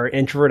strengths are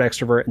introvert,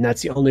 extrovert, and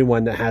that's the only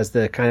one that has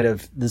the kind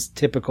of this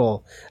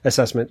typical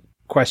assessment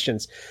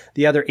questions.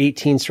 The other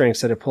 18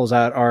 strengths that it pulls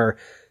out are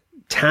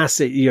tasks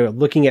that,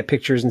 looking at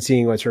pictures and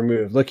seeing what's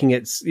removed, looking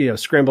at,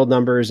 scrambled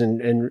numbers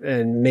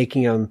and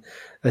making them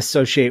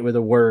associate with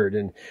a word,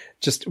 and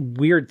just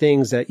weird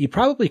things that you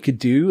probably could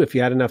do if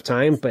you had enough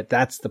time, but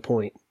that's the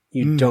point.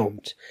 You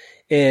don't.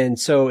 And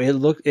so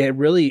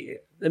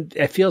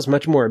it feels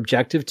much more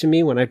objective to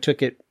me when I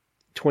took it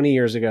 20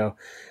 years ago.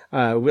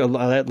 A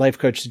life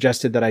coach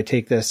suggested that I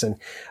take this, and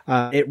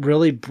it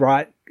really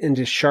brought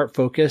into sharp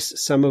focus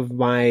some of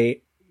my,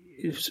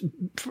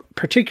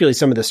 particularly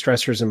some of the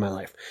stressors in my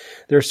life.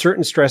 There are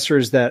certain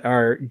stressors that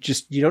are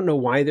just, you don't know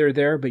why they're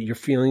there, but you're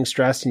feeling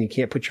stressed and you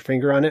can't put your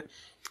finger on it.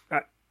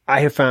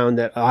 I have found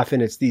that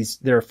often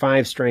there are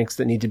 5 strengths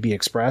that need to be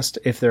expressed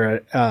if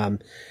they're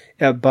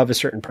above a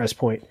certain press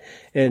point,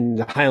 and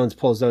the Highlands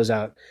pulls those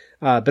out.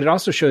 But it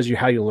also shows you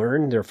how you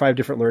learn. There are 5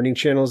 different learning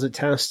channels it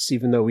tests,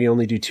 even though we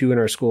only do 2 in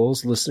our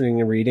schools,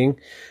 listening and reading.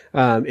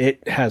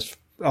 It has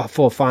a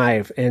full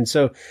 5. And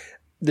so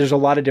there's a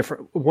lot of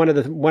different, one of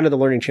the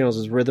learning channels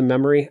is rhythm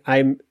memory.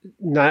 I'm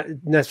not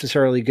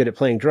necessarily good at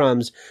playing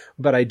drums,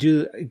 but I'm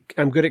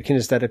good at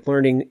kinesthetic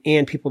learning,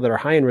 and people that are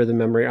high in rhythm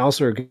memory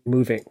also are good at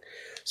moving.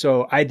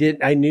 So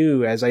I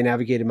knew as I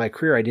navigated my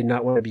career, I did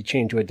not want to be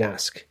chained to a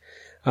desk.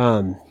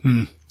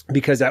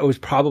 Because that would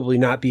probably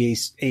not be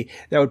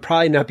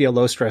a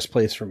low stress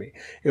place for me.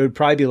 It would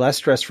probably be less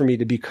stress for me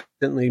to be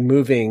constantly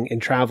moving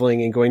and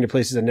traveling and going to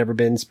places I've never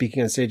been,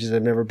 speaking on stages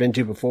I've never been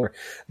to before,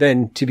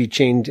 than to be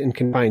chained and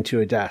confined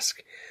to a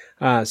desk.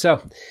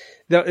 So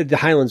the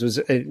Highlands was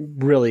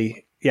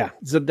really, yeah.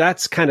 So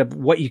that's kind of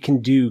what you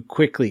can do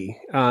quickly.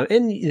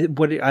 And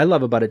what I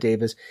love about it,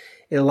 Dave, is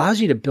it allows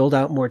you to build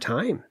out more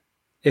time.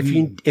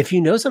 If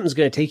you know something's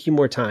going to take you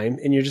more time,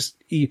 and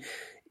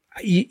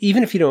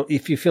even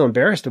if you feel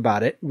embarrassed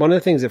about it, one of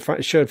the things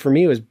that showed for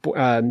me was,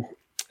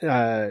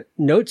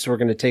 notes were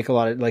going to take a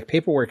lot of, like,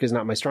 paperwork is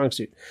not my strong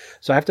suit.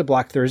 So I have to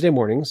block Thursday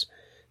mornings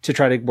to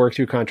try to work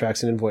through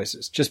contracts and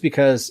invoices, just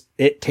because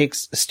it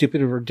takes a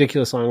stupid,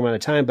 ridiculous long amount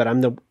of time, but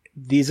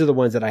these are the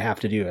ones that I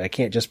have to do. I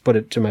can't just put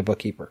it to my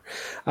bookkeeper.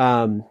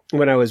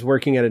 When I was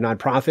working at a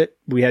nonprofit,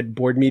 we had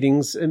board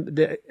meetings,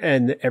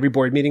 and every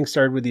board meeting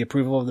started with the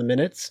approval of the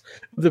minutes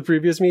of the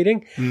previous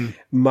meeting.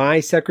 My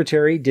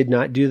secretary did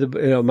not do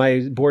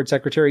my board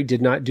secretary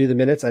did not do the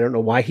minutes. I don't know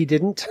why he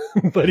didn't,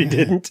 but he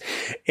didn't.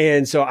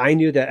 And so I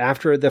knew that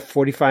after the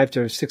 45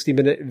 to 60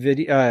 minute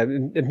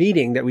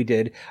meeting that we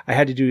did, I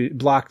had to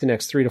block the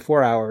next 3 to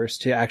 4 hours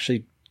to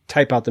actually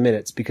type out the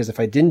minutes, because if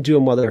I didn't do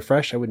them while they're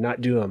fresh, I would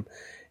not do them.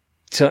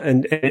 So,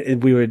 and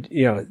we would,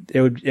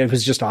 it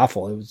was just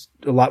awful. It was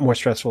a lot more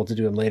stressful to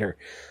do them later.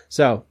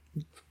 So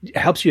it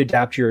helps you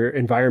adapt your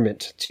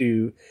environment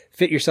to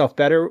fit yourself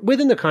better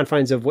within the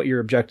confines of what your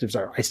objectives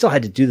are. I still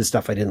had to do the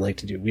stuff I didn't like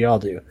to do. We all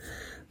do.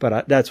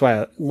 But that's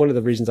why one of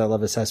the reasons I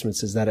love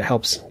assessments is that it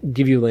helps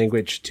give you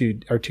language to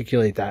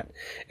articulate that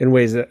in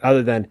ways that,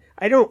 other than,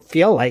 I don't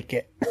feel like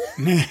it.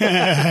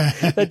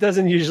 That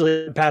doesn't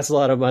usually pass a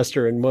lot of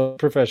muster in most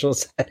professional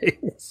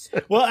settings.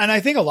 Well, and I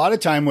think a lot of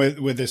time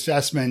with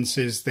assessments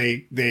is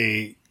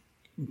they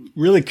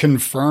really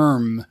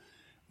confirm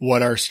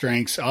what our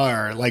strengths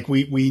are. Like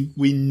we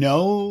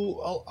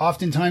know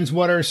oftentimes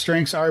what our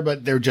strengths are,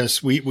 but they're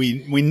just, we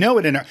know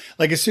it in our,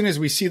 like, as soon as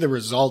we see the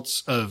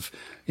results of,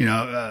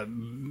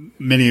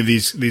 many of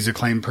these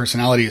acclaimed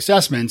personality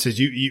assessments, is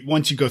you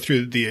once you go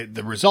through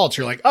the results,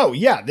 you're like, oh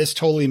yeah, this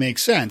totally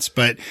makes sense.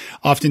 But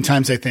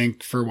oftentimes I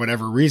think for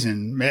whatever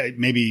reason,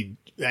 maybe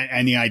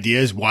any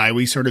ideas why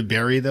we sort of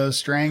bury those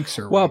strengths?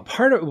 Or well,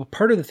 part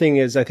of the thing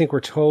is, I think we're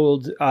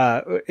told,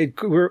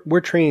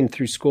 we're trained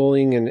through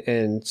schooling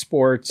and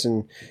sports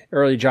and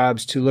early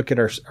jobs to look at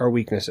our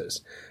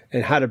weaknesses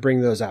and how to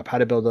bring those up, how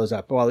to build those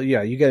up. Well,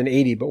 yeah, you get an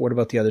 80, but what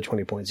about the other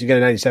 20 points? You get a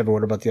 97.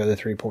 What about the other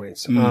 3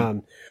 points?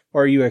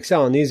 Or you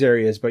excel in these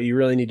areas, but you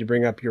really need to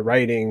bring up your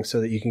writing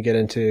so that you can get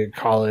into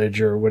college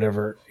or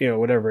whatever,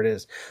 whatever it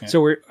is. Yeah.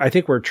 So I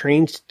think we're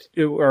trained,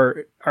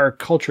 or our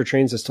culture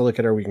trains us to look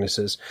at our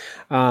weaknesses.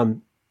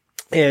 And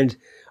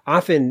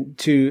often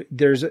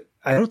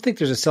I don't think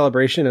there's a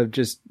celebration of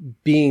just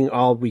being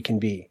all we can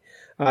be.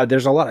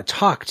 There's a lot of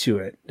talk to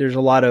it. There's a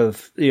lot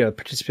of,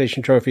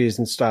 participation trophies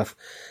and stuff.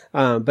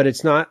 But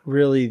it's not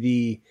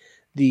really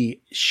the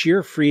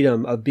sheer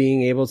freedom of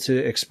being able to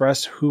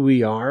express who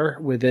we are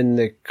within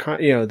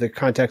the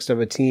context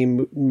of a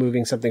team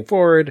moving something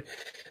forward,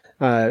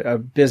 a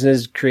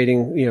business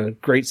creating,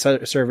 great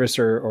service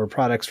or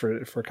products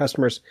for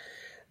customers.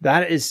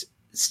 That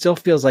still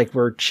feels like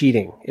we're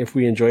cheating if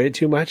we enjoy it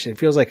too much. It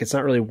feels like it's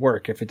not really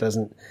work if it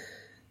doesn't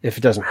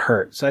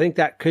hurt. So I think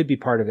that could be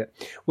part of it.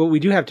 What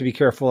we do have to be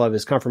careful of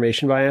is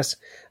confirmation bias.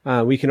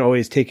 We can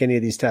always take any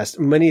of these tests.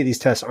 Many of these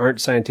tests aren't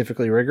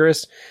scientifically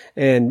rigorous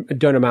and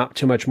don't amount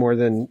to much more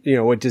than,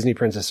 what Disney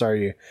princess are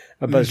you?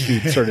 A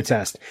BuzzFeed sort of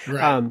test.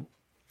 Right.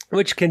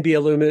 Which can be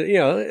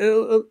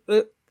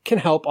it can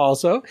help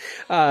also.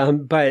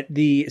 So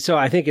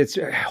I think it's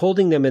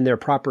holding them in their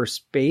proper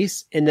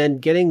space and then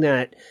getting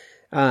that,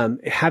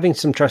 having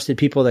some trusted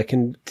people that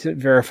can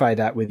verify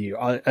that with you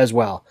as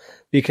well.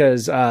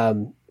 Because,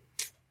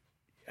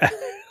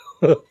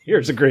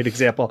 here's a great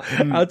example.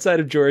 Outside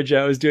of Georgia,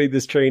 I was doing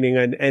this training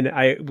and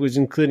I was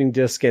including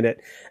DISC in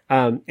it.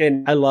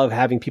 And I love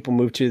having people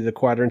move to the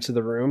quadrants of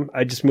the room.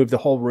 I just moved the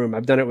whole room.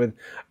 I've done it with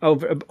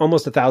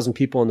almost 1,000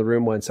 people in the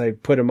room once. I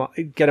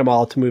get them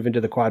all to move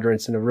into the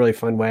quadrants in a really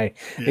fun way,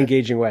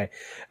 engaging way.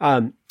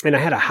 And I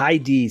had a high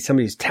D,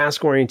 somebody who's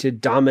task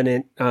oriented,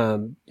 dominant,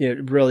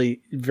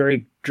 really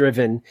very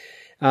driven,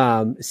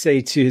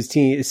 say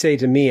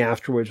to me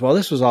afterwards, well,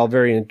 this was all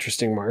very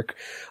interesting, Mark.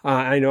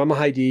 I know I'm a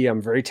high D,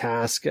 I'm very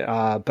task,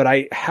 but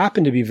I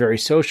happen to be very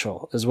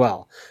social as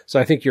well. So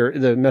I think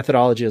the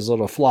methodology is a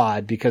little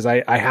flawed because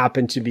I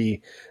happen to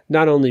be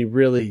not only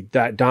really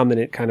that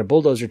dominant kind of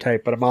bulldozer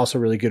type, but I'm also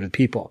really good with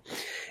people.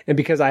 And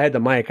because I had the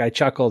mic, I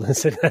chuckled and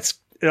said,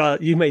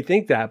 you might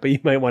think that, but you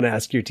might want to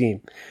ask your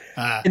team.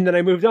 And then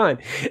I moved on.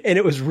 And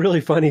it was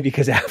really funny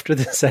because after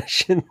the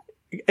session,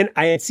 and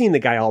I had seen the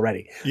guy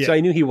already, so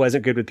I knew he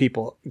wasn't good with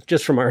people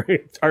just from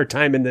our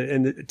time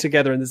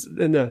together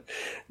in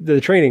the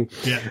training.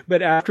 Yeah.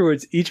 But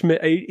afterwards, each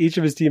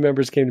of his team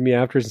members came to me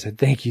afterwards and said,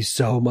 "Thank you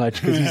so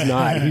much," because he's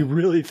not. He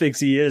really thinks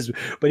he is,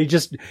 but he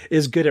just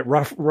is good at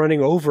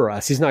running over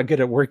us. He's not good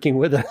at working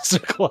with us or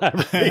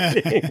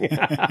collaborating.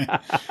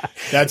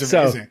 That's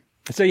amazing.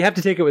 So you have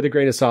to take it with a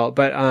grain of salt,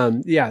 but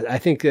I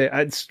think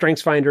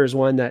StrengthsFinder is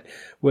one that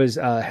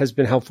has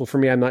been helpful for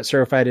me. I'm not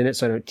certified in it,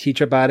 so I don't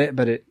teach about it,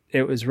 but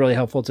it was really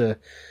helpful to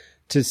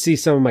see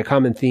some of my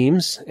common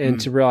themes and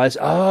to realize,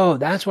 oh,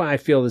 that's why I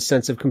feel this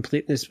sense of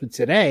completeness with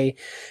today,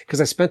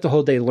 because I spent the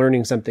whole day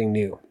learning something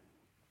new.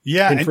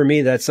 Yeah, and for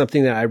me, that's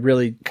something that I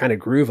really kind of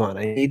groove on.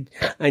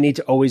 I need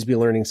to always be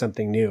learning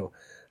something new,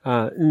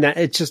 and that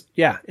it's just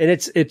and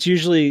it's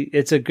usually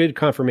a good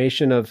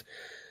confirmation of.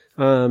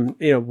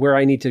 Where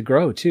I need to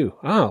grow too.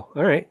 Oh,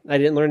 all right. I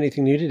didn't learn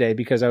anything new today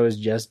because I was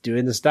just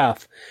doing the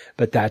stuff,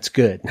 but that's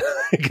good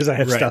because I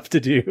have stuff to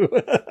do.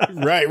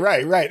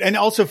 Right. And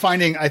also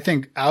I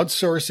think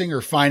outsourcing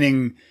or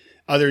finding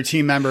other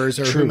team members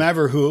or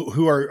whomever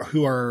who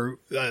are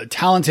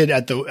talented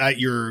at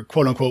your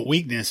quote unquote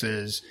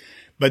weaknesses,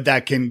 but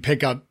that can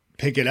pick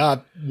it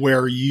up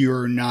where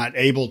you're not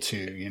able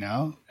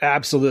to,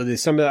 Absolutely.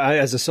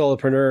 As a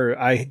solopreneur,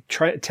 I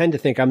tend to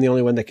think I'm the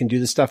only one that can do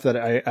the stuff that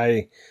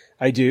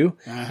I do,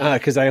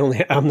 because I'm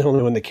the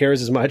only one that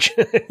cares as much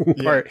in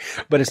part,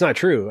 but it's not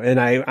true. And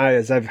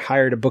as I've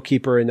hired a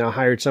bookkeeper and now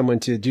hired someone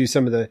to do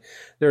some of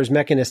there's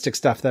mechanistic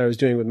stuff that I was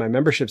doing with my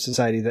membership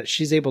society that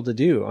she's able to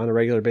do on a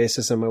regular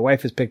basis. And my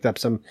wife has picked up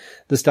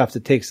the stuff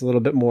that takes a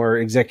little bit more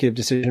executive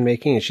decision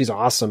making, and she's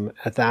awesome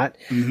at that.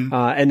 Mm-hmm.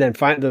 And then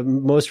the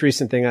most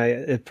recent thing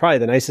probably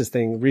the nicest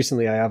thing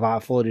recently I have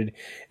offloaded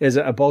is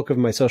a bulk of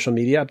my social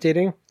media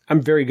updating.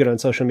 I'm very good on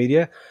social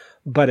media,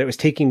 but it was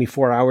taking me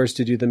 4 hours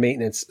to do the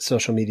maintenance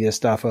social media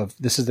stuff of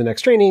this is the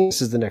next training,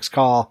 this is the next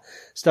call,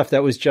 stuff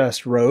that was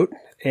just rote.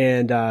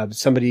 And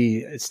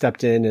somebody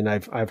stepped in and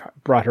I've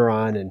brought her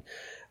on,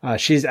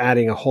 and she's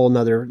adding a whole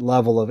nother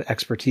level of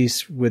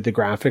expertise with the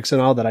graphics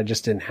and all that I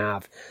just didn't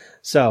have.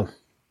 So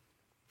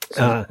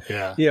I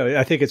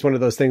think it's one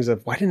of those things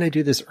of why didn't I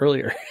do this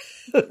earlier?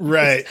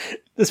 Right.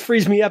 This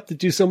frees me up to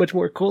do so much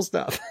more cool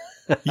stuff.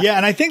 Yeah.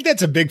 And I think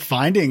that's a big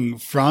finding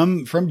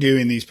from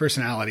doing these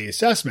personality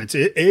assessments.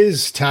 It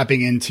is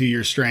tapping into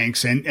your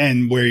strengths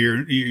and where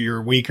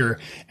you're weaker,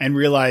 and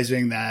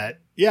realizing that,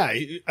 yeah,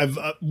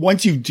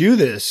 once you do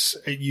this,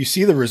 you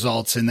see the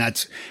results. And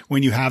that's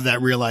when you have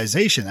that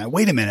realization that,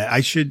 wait a minute,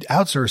 I should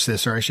outsource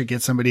this, or I should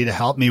get somebody to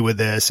help me with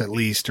this at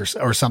least,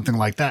 or something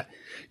like that.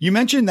 You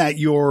mentioned that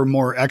you're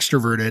more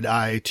extroverted.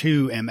 I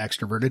too am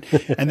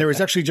extroverted. And there was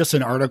actually just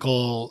an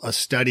article, a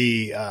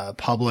study,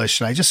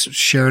 published. I just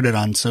shared it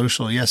on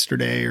social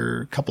yesterday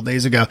or a couple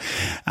days ago.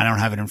 I don't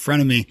have it in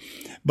front of me,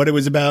 but it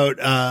was about,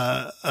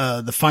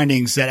 the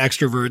findings that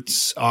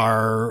extroverts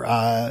are,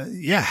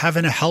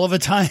 having a hell of a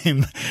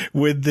time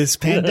with this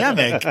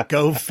pandemic.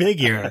 Go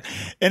figure.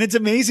 And it's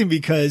amazing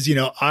because,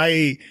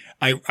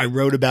 I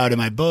wrote about in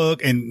my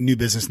book and New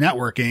Business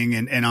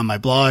Networking and on my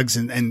blogs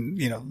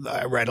and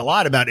I write a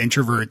lot about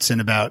introverts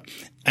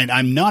and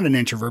I'm not an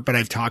introvert, but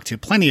I've talked to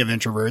plenty of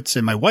introverts,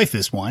 and my wife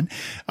is one,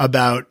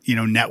 about,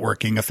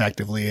 networking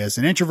effectively as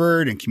an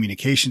introvert and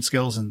communication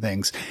skills and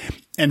things,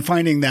 and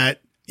finding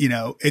that,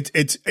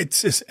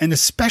 it's an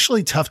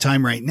especially tough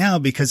time right now,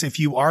 because if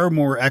you are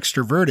more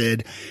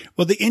extroverted,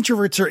 well, the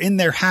introverts are in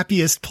their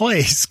happiest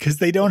place because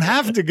they don't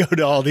have to go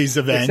to all these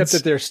events.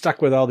 Except that they're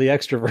stuck with all the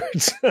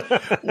extroverts.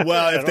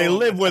 Well, if they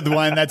live with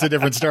one, that's a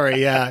different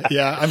story. Yeah.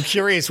 Yeah. I'm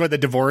curious what the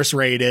divorce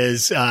rate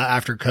is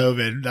after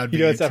COVID. That'd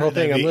it's that whole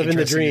thing. I'm living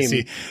the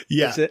dream.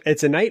 Yeah.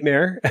 It's a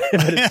nightmare,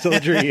 but it's still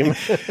a dream.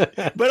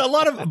 But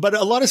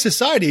a lot of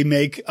society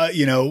make,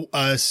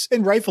 us,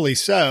 and rightfully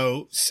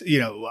so,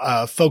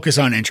 focus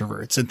on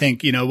introverts and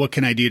think, what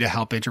can I do to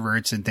help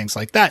introverts and things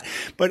like that.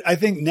 But I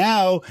think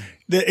now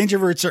the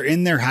introverts are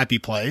in their happy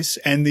place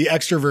and the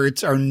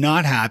extroverts are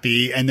not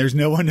happy, and there's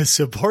no one to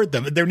support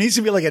them. There needs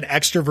to be like an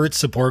extrovert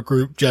support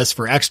group just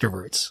for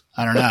extroverts.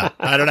 I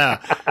don't know.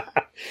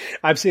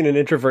 I've seen an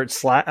introvert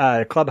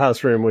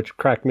clubhouse room, which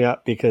cracked me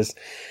up because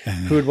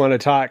who would want to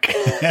talk?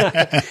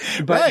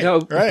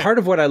 But part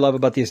of what I love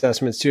about the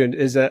assessments too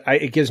is that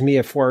it gives me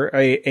a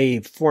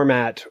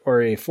format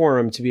or a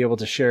forum to be able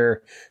to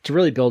share, to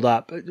really build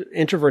up.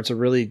 Introverts are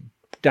really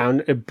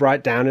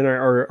brought down in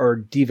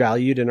or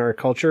devalued in our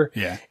culture.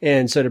 Yeah.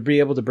 And so to be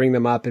able to bring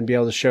them up and be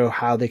able to show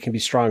how they can be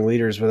strong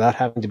leaders without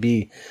having to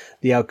be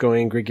the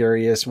outgoing,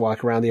 gregarious,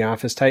 walk around the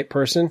office type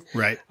person.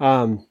 Right.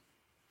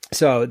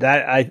 So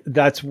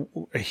that's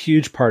a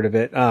huge part of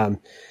it.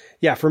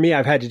 For me,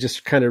 I've had to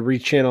just kind of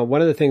rechannel.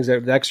 One of the things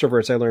that the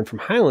extroverts I learned from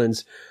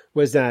Highlands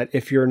was that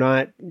if you're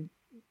not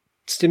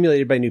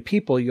stimulated by new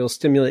people, you'll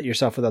stimulate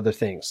yourself with other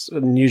things,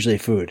 usually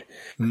food.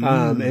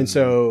 And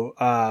so,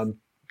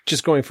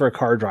 just going for a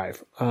car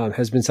drive,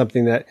 has been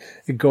something that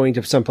going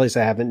to someplace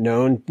I haven't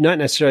known, not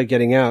necessarily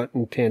getting out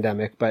in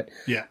pandemic, but,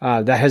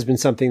 that has been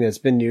something that's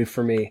been new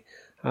for me.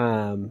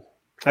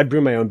 I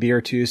brew my own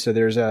beer too. So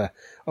there's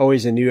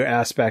always a new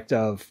aspect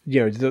of,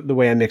 the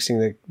way I'm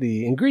mixing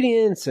the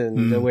ingredients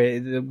and the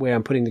way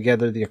I'm putting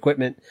together the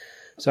equipment.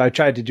 So I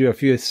tried to do a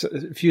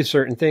few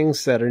certain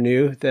things that are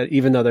new, that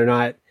even though they're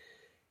not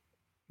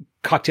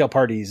cocktail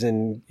parties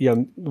and,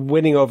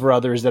 winning over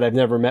others that I've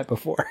never met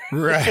before.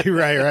 Right.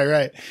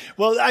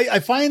 Well, I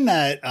find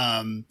that,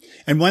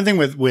 and one thing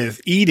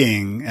with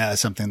eating,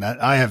 something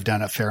that I have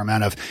done a fair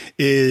amount of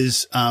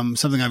is,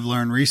 something I've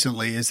learned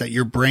recently is that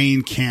your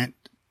brain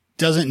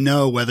doesn't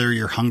know whether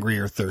you're hungry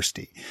or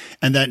thirsty.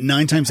 And that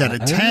 9 times out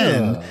of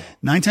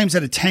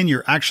 10,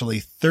 you're actually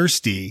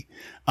thirsty.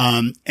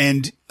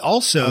 And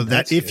also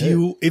that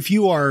if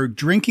you are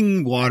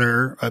drinking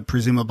water,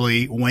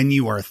 presumably when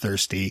you are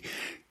thirsty,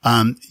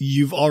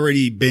 you've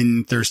already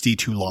been thirsty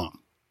too long.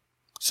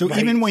 So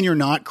even when you're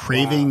not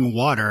craving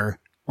water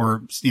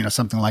or,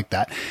 something like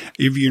that,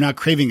 if you're not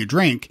craving a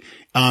drink,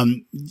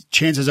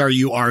 chances are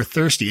you are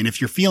thirsty. And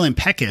if you're feeling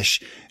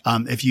peckish,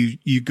 if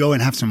you go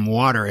and have some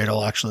water,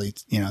 it'll actually,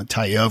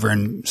 tie you over.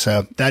 And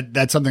so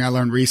that's something I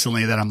learned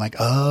recently that I'm like,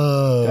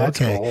 oh,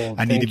 that's okay. Cool.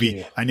 I need to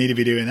be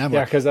doing that.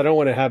 Yeah. Cause I don't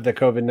want to have the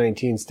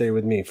COVID-19 stay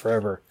with me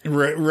forever.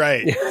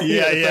 Right.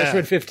 Yeah.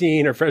 Freshman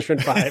 15 or freshman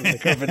 5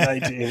 with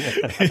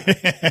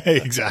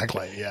COVID-19.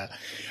 Exactly. Yeah.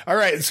 All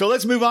right. So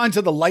let's move on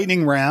to the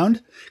lightning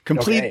round.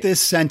 Complete this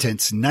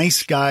sentence.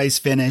 Nice guys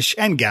finish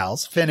and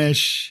gals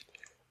finish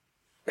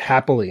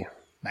happily.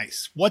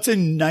 Nice. What's a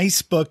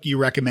nice book you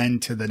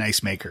recommend to the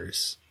nice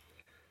makers?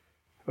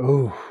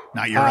 Oh,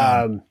 not your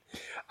own.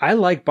 I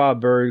like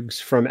Bob Burg's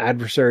From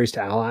Adversaries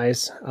to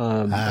Allies.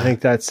 I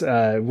think that's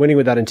Winning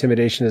Without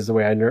Intimidation is the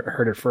way I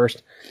heard it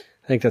first.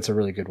 I think that's a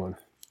really good one.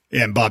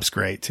 Yeah, and Bob's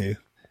great too.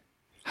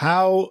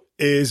 How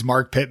is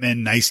Mark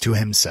Pittman nice to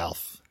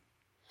himself?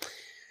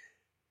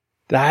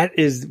 That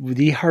is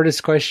the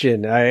hardest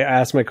question. I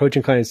ask my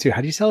coaching clients too.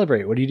 How do you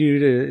celebrate? What do you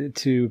do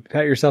to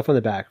pat yourself on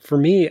the back? For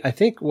me, I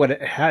think what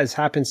has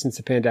happened since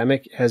the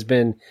pandemic has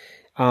been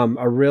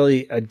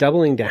a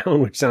doubling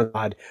down, which sounds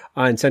odd,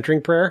 on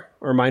centering prayer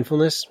or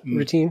mindfulness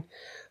routine,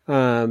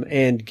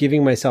 and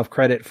giving myself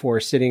credit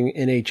for sitting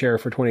in a chair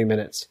for 20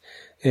 minutes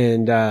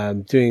and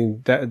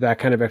doing that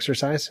kind of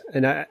exercise.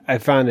 And I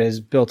found it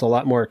has built a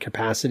lot more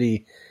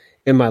capacity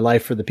in my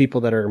life for the people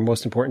that are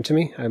most important to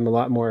me. I'm a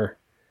lot more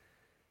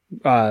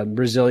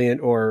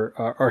resilient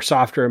or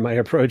softer in my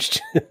approach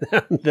to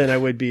them than I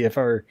would be if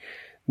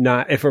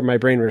my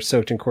brain were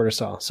soaked in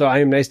cortisol. So I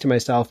am nice to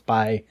myself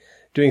by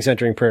doing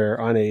centering prayer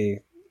on a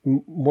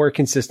more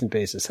consistent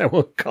basis. I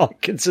won't call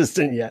it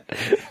consistent yet,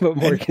 but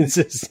more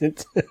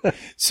consistent.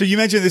 So you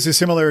mentioned this is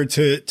similar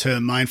to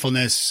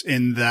mindfulness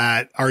in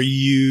that, are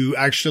you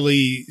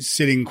actually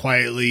sitting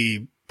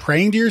quietly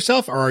praying to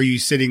yourself, or are you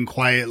sitting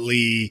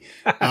quietly?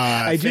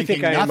 I do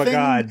think I am a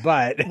god,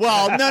 but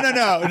well, no,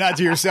 not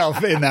to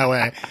yourself in that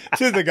way,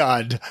 to the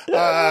God.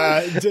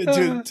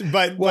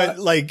 But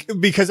like,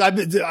 because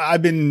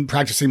I've been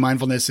practicing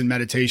mindfulness and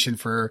meditation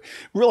for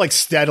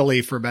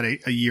steadily for about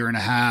a year and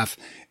a half.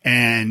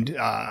 And,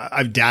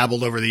 I've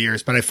dabbled over the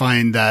years, but I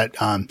find that,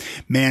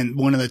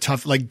 one of the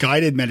tough, like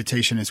guided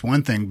meditation is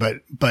one thing,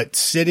 but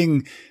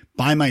sitting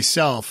by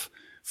myself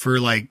for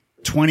like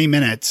 20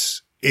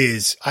 minutes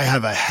I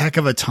have a heck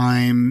of a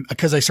time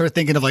because I start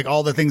thinking of like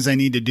all the things I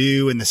need to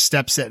do and the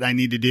steps that I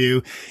need to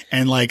do.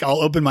 And like,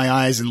 I'll open my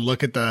eyes and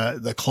look at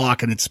the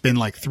clock and it's been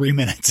like 3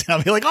 minutes. And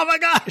I'll be like, oh my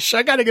gosh,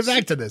 I got to get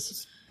back to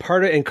this.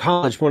 In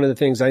college, one of the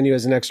things I knew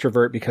as an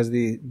extrovert because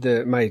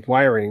my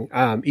wiring,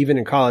 even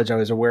in college, I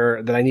was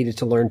aware that I needed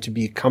to learn to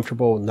be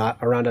comfortable not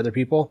around other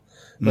people.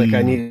 Like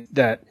I needed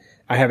that.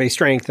 I have a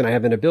strength and I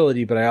have an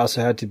ability, but I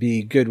also had to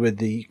be good with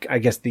the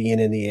yin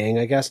and the yang,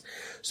 I guess.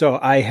 So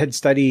I had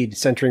studied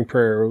centering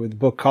prayer with a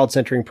book called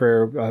Centering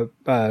Prayer,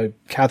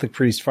 Catholic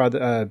priest,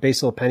 Father,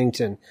 Basil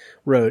Pennington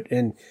wrote.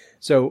 And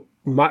so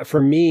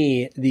for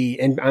me,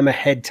 and I'm a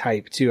head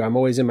type too. I'm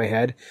always in my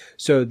head.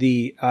 So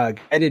the,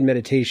 guided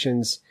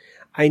meditations,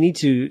 I need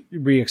to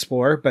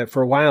re-explore, but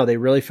for a while they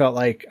really felt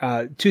like,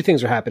 two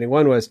things were happening.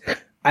 One was,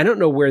 I don't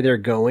know where they're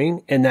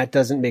going and that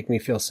doesn't make me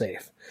feel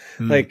safe.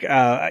 Like,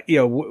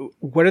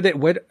 what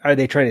are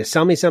they trying to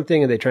sell me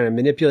something? Are they trying to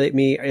manipulate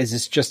me? Is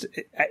this just,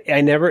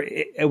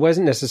 it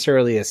wasn't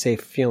necessarily a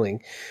safe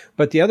feeling.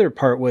 But the other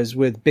part was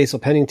with Basil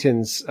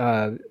Pennington's,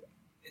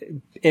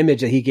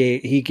 image that he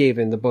gave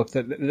in the book,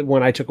 that the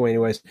one I took away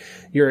anyways.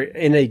 You're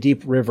in a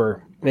deep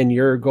river and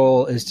your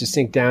goal is to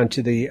sink down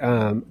to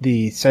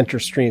the center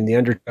stream, the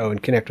undertow,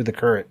 and connect with the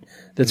current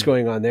that's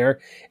going on there.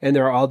 And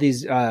there are all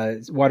these,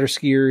 water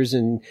skiers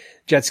and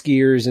jet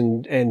skiers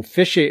and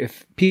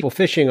people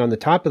fishing on the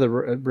top of the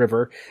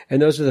river.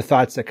 And those are the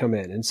thoughts that come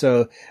in. And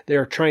so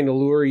they're trying to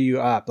lure you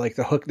up, like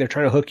they're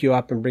trying to hook you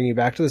up and bring you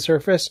back to the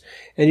surface.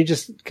 And you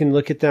just can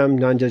look at them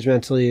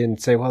non-judgmentally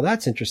and say, well,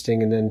 that's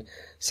interesting. And then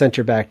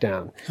center back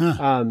down.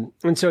 Huh.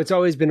 And so it's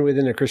always been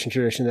within a Christian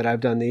tradition that I've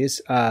done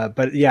these.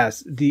 But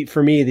yes,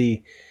 for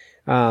me,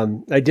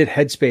 I did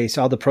Headspace,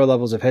 all the pro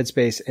levels of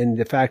Headspace, and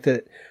the fact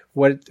that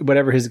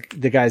whatever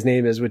the guy's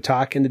name is would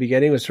talk in the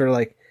beginning was sort of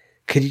like,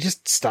 could you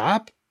just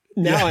stop?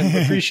 Now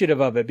I'm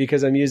appreciative of it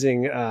because I'm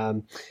using,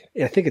 I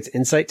think it's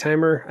Insight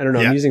Timer. I don't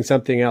know. Yeah. I'm using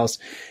something else.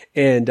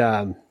 And,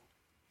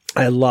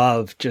 I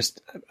love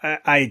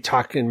I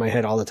talk in my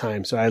head all the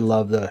time. So I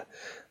love the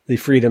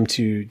freedom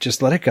to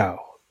just let it go.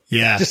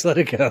 Yeah. Just let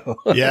it go.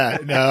 Yeah.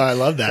 No, I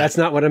love that. That's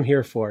not what I'm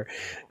here for.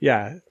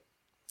 Yeah.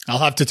 I'll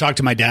have to talk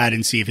to my dad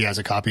and see if he has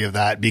a copy of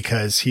that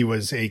because he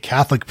was a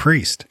Catholic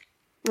priest.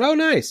 Oh,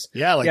 nice.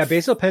 Yeah.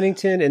 Basil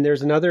Pennington. And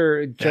there's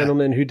another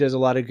gentleman who does a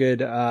lot of good,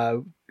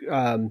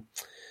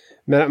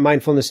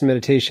 mindfulness and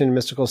meditation,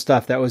 mystical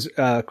stuff. That was,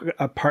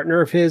 a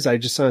partner of his. I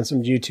just saw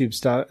some YouTube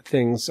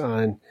things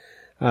on,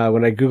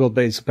 when I Googled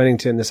Basil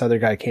Pennington, this other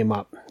guy came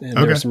up and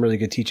there were some really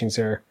good teachings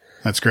there.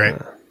 That's great.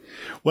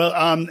 Well,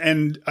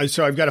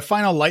 so I've got a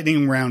final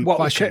lightning round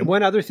question.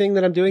 One other thing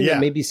that I'm doing that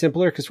may be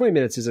simpler, because 20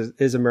 minutes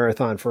is a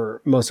marathon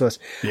for most of us.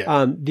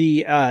 Yeah.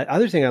 The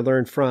other thing I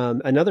learned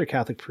from another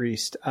Catholic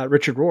priest,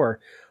 Richard Rohr,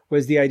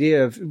 was the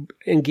idea of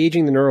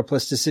engaging the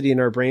neuroplasticity in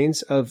our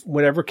brains of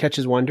whatever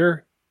catches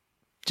wonder,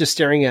 just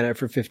staring at it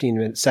for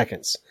 15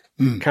 seconds.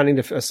 Counting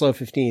to a slow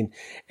 15.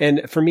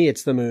 And for me,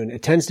 it's the moon.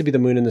 It tends to be the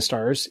moon and the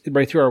stars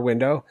right through our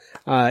window.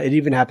 It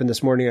even happened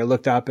this morning. I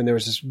looked up and there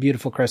was this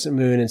beautiful crescent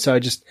moon. And so I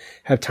just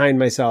have timed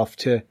myself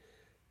to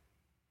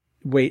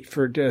wait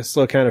for a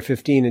slow count of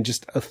 15 and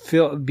just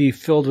be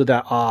filled with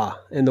that awe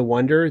and the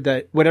wonder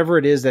that whatever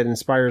it is that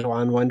inspires awe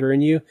and wonder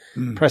in you,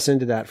 press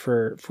into that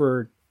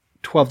for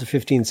 12 to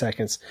 15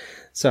 seconds.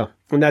 So,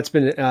 and that's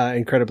been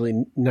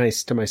incredibly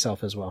nice to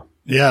myself as well.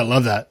 Yeah, I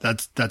love that.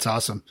 That's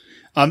awesome.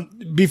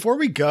 Before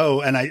we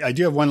go, and I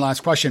do have one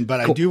last question, but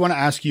cool. I do want to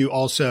ask you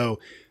also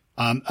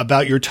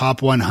about your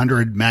top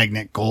 100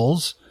 magnet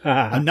goals.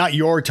 Not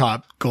your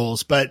top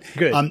goals, but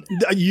good.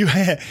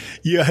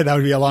 That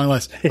would be a long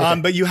list.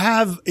 But you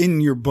have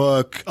in your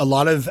book a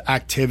lot of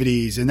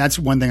activities, and that's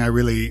one thing I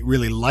really,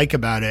 really like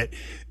about it.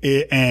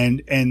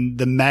 And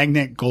the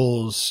magnet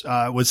goals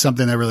was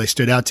something that really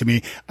stood out to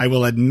me. I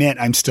will admit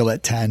I'm still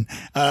at 10.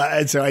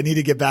 And so I need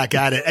to get back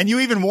at it. And you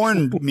even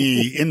warned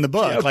me in the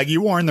book, like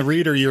you warned the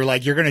reader, you're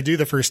like, you're going to do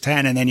the first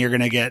 10 and then you're going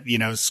to get,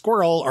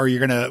 squirrel, or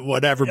you're going to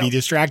whatever, be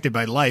distracted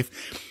by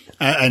life.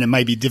 And it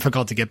might be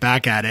difficult to get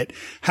back at it.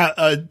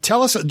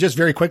 Tell us just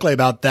very quickly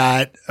about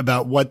that,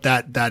 about what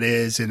that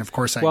is. And of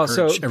course, I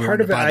encourage everyone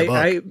to buy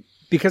the book.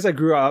 Because I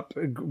grew up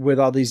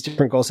with all these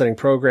different goal setting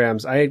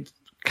programs, I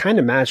kind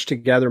of matched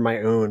together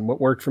my own, what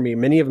worked for me.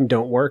 Many of them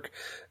don't work.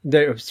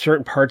 There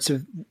certain parts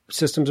of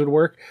systems would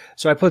work.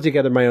 So I put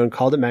together my own,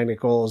 called it Magnet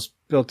Goals,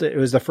 built it. It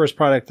was the first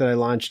product that I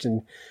launched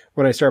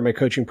when I started my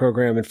coaching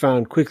program,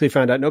 and quickly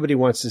found out nobody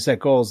wants to set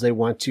goals. They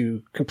want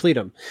to complete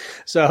them.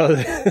 So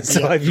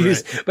I've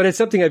used, but it's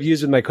something I've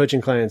used with my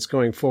coaching clients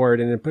going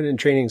forward and put it in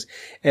trainings.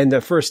 And the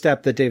first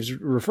step that Dave's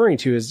referring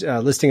to is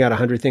listing out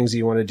 100 things that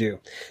you want to do.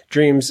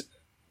 Dreams,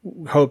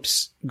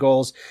 hopes,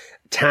 goals,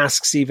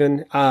 tasks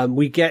even.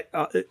 We can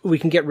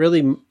get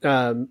really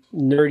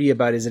nerdy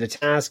about, is it a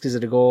task? Is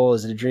it a goal?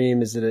 Is it a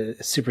dream? Is it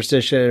a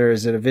superstition, or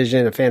is it a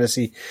vision, a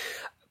fantasy?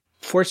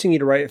 Forcing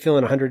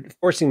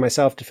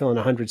myself to fill in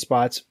 100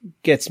 spots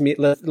lets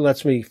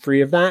me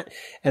free of that.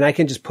 And I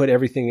can just put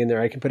everything in there.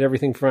 I can put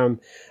everything from,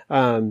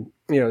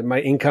 my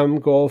income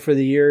goal for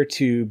the year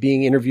to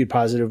being interviewed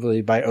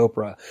positively by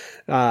Oprah.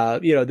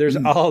 There's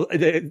all,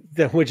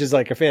 which is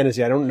like a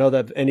fantasy. I don't know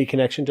that any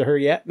connection to her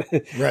yet,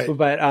 right?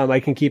 But,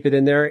 I can keep it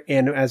in there.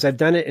 And as I've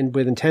done it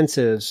with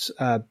intensives,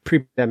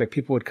 pre-pandemic,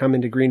 people would come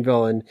into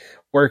Greenville and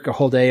work a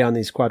whole day on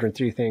these quadrant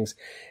 3 things.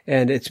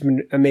 And it's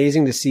been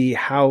amazing to see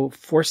how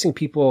forcing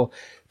people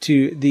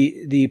to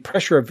the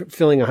pressure of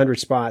filling 100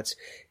 spots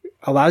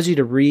allows you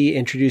to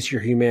reintroduce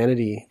your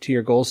humanity to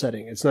your goal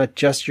setting. It's not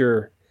just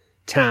your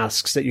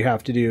tasks that you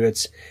have to do.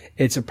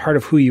 It's a part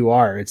of who you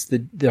are. It's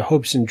the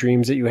hopes and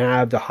dreams that you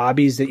have, the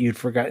hobbies that you'd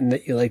forgotten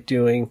that you like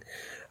doing.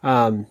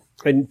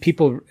 And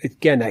people,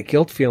 again, that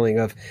guilt feeling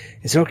of,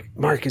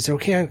 Mark, is it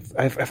okay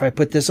if I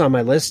put this on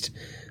my list?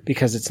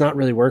 Because it's not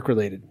really work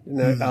related.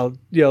 And I'll,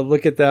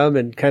 look at them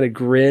and kind of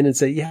grin and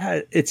say,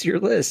 yeah, it's your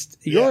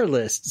list,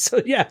 list.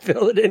 So yeah,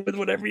 fill it in with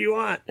whatever you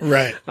want.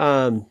 Right.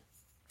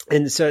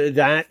 And so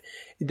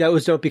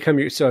those don't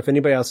become so if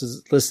anybody else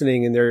is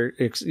listening and they're,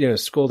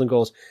 schooled in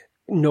goals,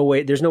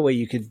 there's no way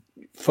you could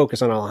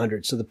focus on all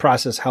 100. So the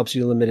process helps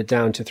you limit it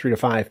down to 3 to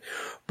 5.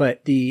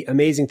 But the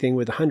amazing thing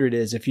with 100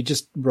 is if you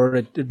just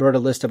wrote a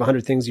list of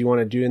 100 things you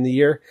want to do in the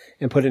year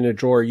and put it in a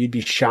drawer, you'd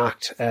be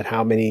shocked at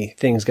how many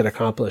things get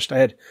accomplished. I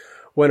had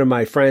one of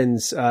my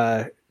friends,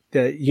 that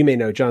you may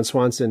know, John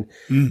Swanson,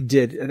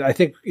 did, I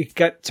think he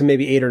got to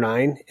maybe 8 or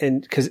 9,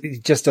 and cause he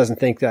just doesn't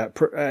think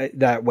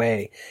that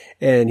way.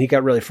 And he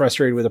got really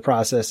frustrated with the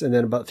process. And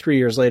then about 3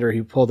 years later,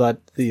 he pulled out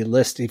the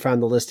list. He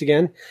found the list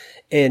again.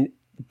 And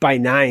by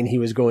 9, he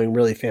was going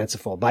really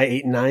fanciful. By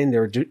 8 and 9,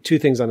 there were 2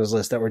 things on his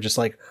list that were just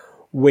like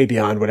way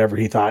beyond whatever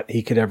he thought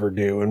he could ever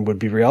do and would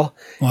be real.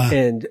 Wow.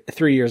 And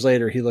 3 years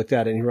later, he looked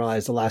at it and he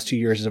realized the last 2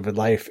 years of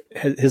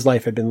his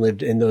life had been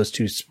lived in those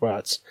 2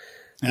 spots.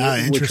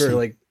 Interesting. Which were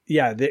like, he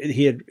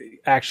had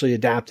actually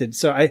adapted.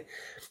 So I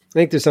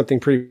think there's something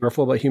pretty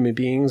powerful about human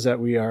beings that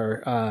we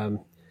are,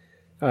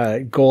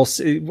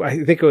 goals.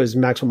 I think it was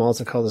Maxwell Maltz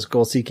that called us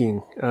goal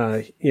seeking.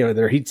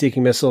 They're heat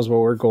seeking missiles, but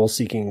we're goal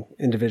seeking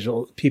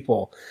individual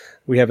people.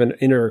 We have an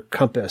inner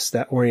compass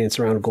that orients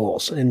around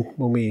goals. And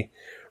when we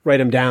write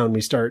them down,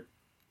 we start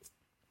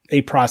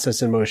a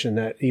process in motion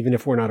that even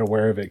if we're not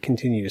aware of it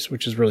continues,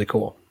 which is really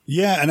cool.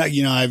 Yeah. And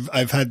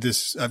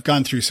I've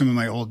gone through some of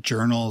my old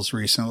journals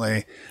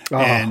recently.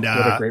 What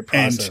a great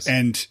process.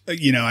 And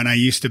I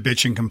used to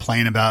bitch and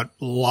complain about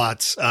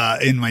lots,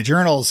 in my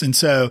journals. And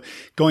so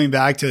going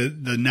back to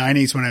the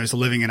 90s when I was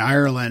living in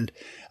Ireland,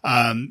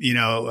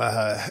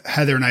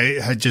 Heather and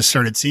I had just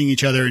started seeing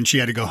each other, and she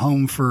had to go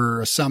home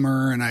for a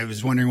summer, and I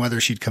was wondering whether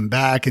she'd come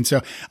back. And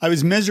so I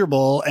was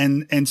miserable.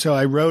 And so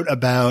I wrote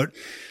about,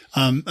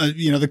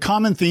 the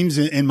common themes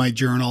in my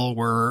journal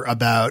were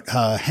about,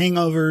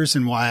 hangovers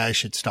and why I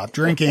should stop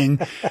drinking.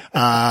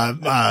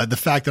 The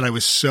fact that I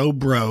was so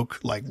broke,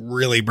 like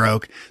really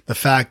broke, the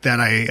fact that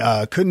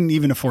I, couldn't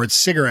even afford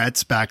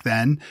cigarettes back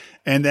then.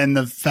 And then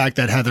the fact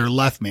that Heather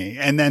left me,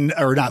 and then,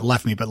 or not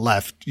left me, but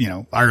left,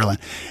 Ireland.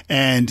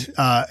 And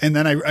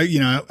then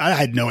I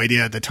had no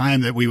idea at the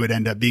time that we would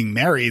end up being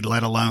married,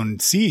 let alone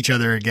see each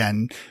other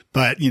again.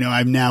 But,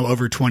 I'm now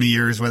over 20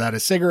 years without a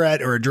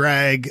cigarette or a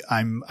drag.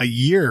 I'm a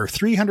year,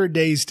 300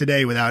 days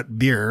today without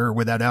beer or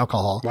without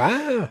alcohol.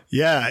 Wow.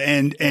 Yeah.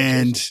 And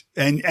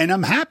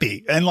I'm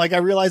happy. And I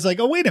realized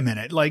oh, wait a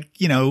minute.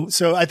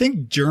 So I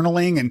think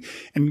journaling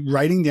and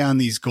writing down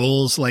these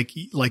goals, like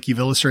you've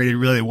illustrated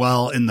really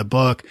well in the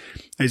book,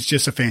 is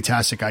just a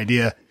fantastic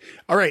idea.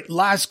 All right.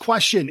 Last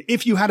question.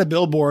 If you had a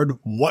billboard,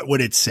 what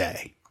would it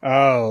say?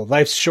 Oh,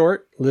 life's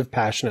short, live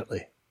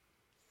passionately.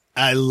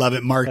 I love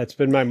it, Mark. That's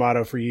been my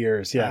motto for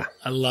years. Yeah.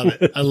 I love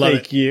it. I love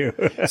Thank you.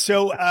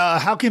 So,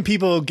 how can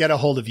people get a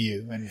hold of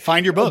you and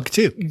find your book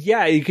too?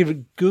 Yeah. You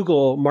can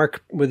Google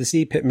Mark with a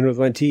C, Pittman with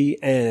 1 T.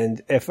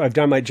 And if I've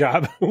done my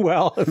job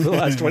well in the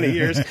last 20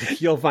 years,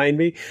 you'll find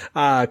me.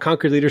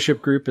 Concord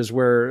Leadership Group is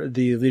where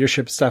the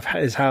leadership stuff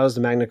is housed.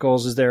 The Magnet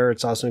Goals is there.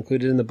 It's also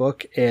included in the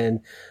book.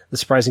 And The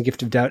Surprising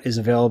Gift of Doubt is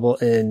available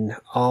in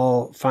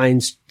all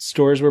fine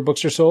stores where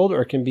books are sold,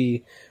 or can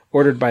be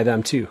ordered by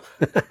them too.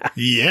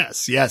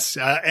 Yes.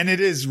 And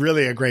it is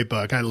really a great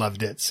book. I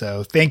loved it.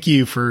 So thank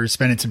you for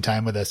spending some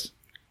time with us.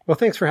 Well,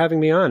 thanks for having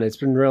me on. It's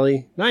been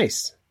really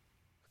nice.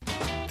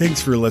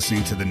 Thanks for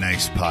listening to the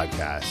Nice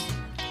Podcast.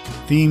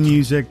 theme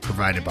music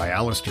provided by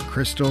Alistair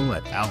Crystal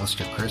at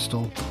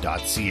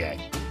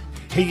alistaircrystal.ca.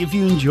 Hey, if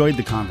you enjoyed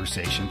the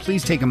conversation,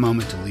 please take a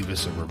moment to leave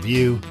us a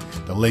review.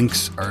 The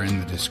links are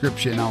in the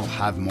description. I'll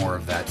have more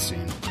of that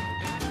soon.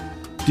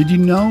 Did you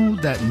know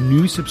that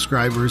new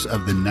subscribers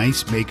of the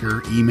Nice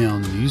Maker email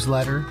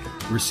newsletter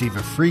receive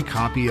a free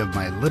copy of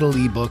my little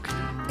ebook,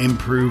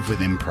 Improve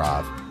with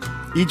Improv?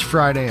 Each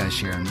Friday, I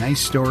share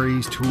nice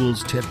stories,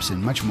 tools, tips,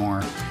 and much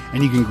more,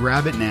 and you can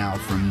grab it now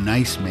from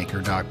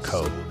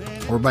nicemaker.co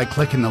or by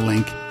clicking the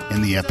link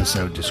in the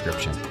episode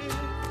description.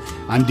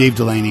 I'm Dave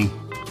Delaney.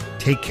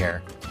 Take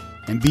care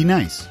and be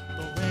nice.